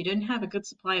was that if you didn't have a good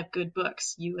supply of good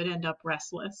books, you would end up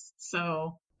restless.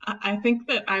 So I think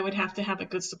that I would have to have a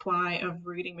good supply of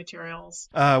reading materials.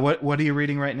 What are you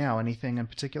reading right now? Anything in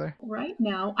particular? Right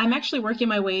now, I'm actually working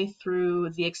my way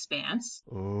through The Expanse.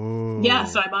 Oh. Yeah,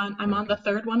 so I'm on the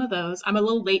 3rd one of those. I'm a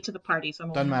little late to the party, so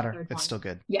I'm Doesn't only on the matter. 3rd It's one. still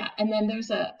good. Yeah, and then there's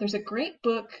a great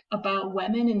book about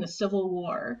women in the Civil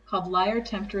War called Liar,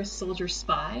 Temptress, Soldier,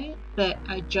 Spy that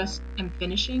I just am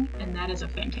finishing, and that is a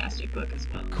fantastic book as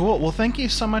well. Cool. Well, thank you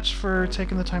so much for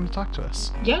taking the time to talk to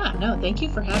us. Yeah, no, thank you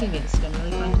for having me. It's been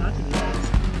really fun talking to you guys.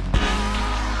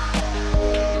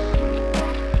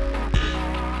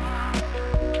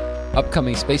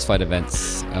 Upcoming spaceflight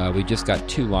events. We just got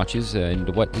 2 launches,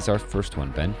 and what is our first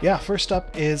one, Ben? Yeah, first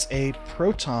up is a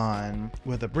Proton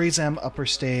with a BreezeM upper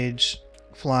stage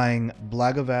flying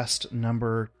Blagovest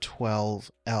number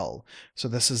 12L. So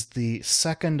this is the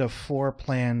second of 4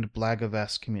 planned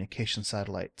Blagovest communication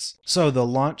satellites. So the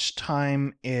launch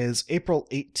time is April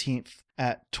 18th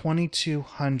at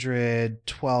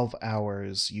 2212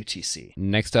 hours UTC.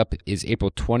 Next up is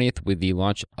April 20th with the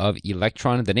launch of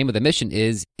Electron. The name of the mission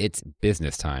is It's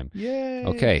Business Time. Yay!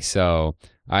 Okay, so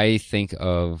I think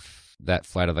of that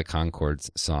Flight of the Conchords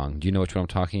song. Do you know which one I'm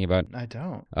talking about? I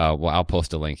don't. Well, I'll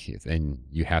post a link, and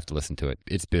you have to listen to it.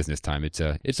 It's business time. It's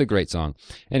a great song.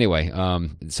 Anyway,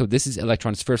 so this is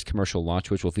Electron's first commercial launch,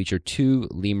 which will feature 2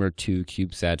 Lemur 2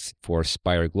 CubeSats for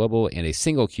Spire Global and a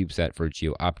single CubeSat for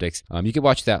Geo Optics. You can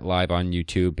watch that live on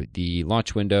YouTube. The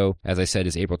launch window, as I said,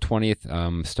 is April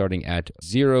 20th, starting at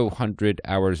 0000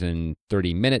 hours and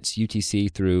 30 minutes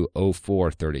UTC through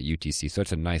 0430 UTC. So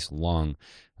it's a nice long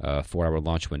 4-hour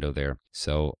launch window there.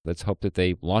 So let's hope that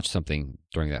they launch something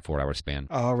during that 4-hour span.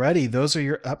 Alrighty, those are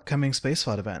your upcoming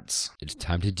spaceflight events. It's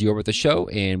time to deorbit the show,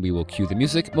 and we will cue the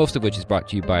music, most of which is brought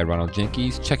to you by Ronald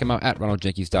Jenkins. Check him out at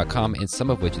ronaldjenkins.com, and some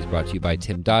of which is brought to you by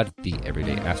Tim Dodd, the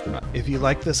Everyday Astronaut. If you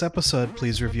liked this episode,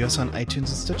 please review us on iTunes and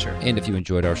Stitcher. And if you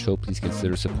enjoyed our show, please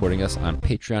consider supporting us on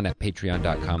Patreon at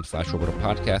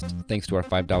patreon.com/orbitalpodcast. Thanks to our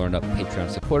 $5 and up Patreon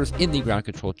supporters in the ground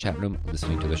control chat room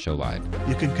listening to the show live.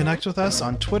 You can connect with us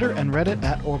on Twitter and Reddit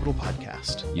at Orbital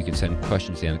Podcast. You can send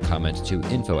questions and comments to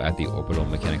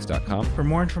info@theorbitalmechanics.com. For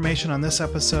more information on this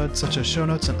episode, such as show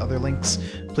notes and other links,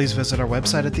 please visit our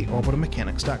website at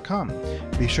theorbitalmechanics.com.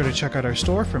 Be sure to check out our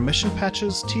store for mission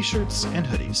patches, t-shirts, and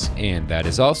hoodies. And that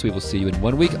is all, so we will see you in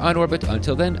 1 week on orbit.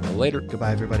 Until then, later.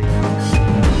 Goodbye, everybody.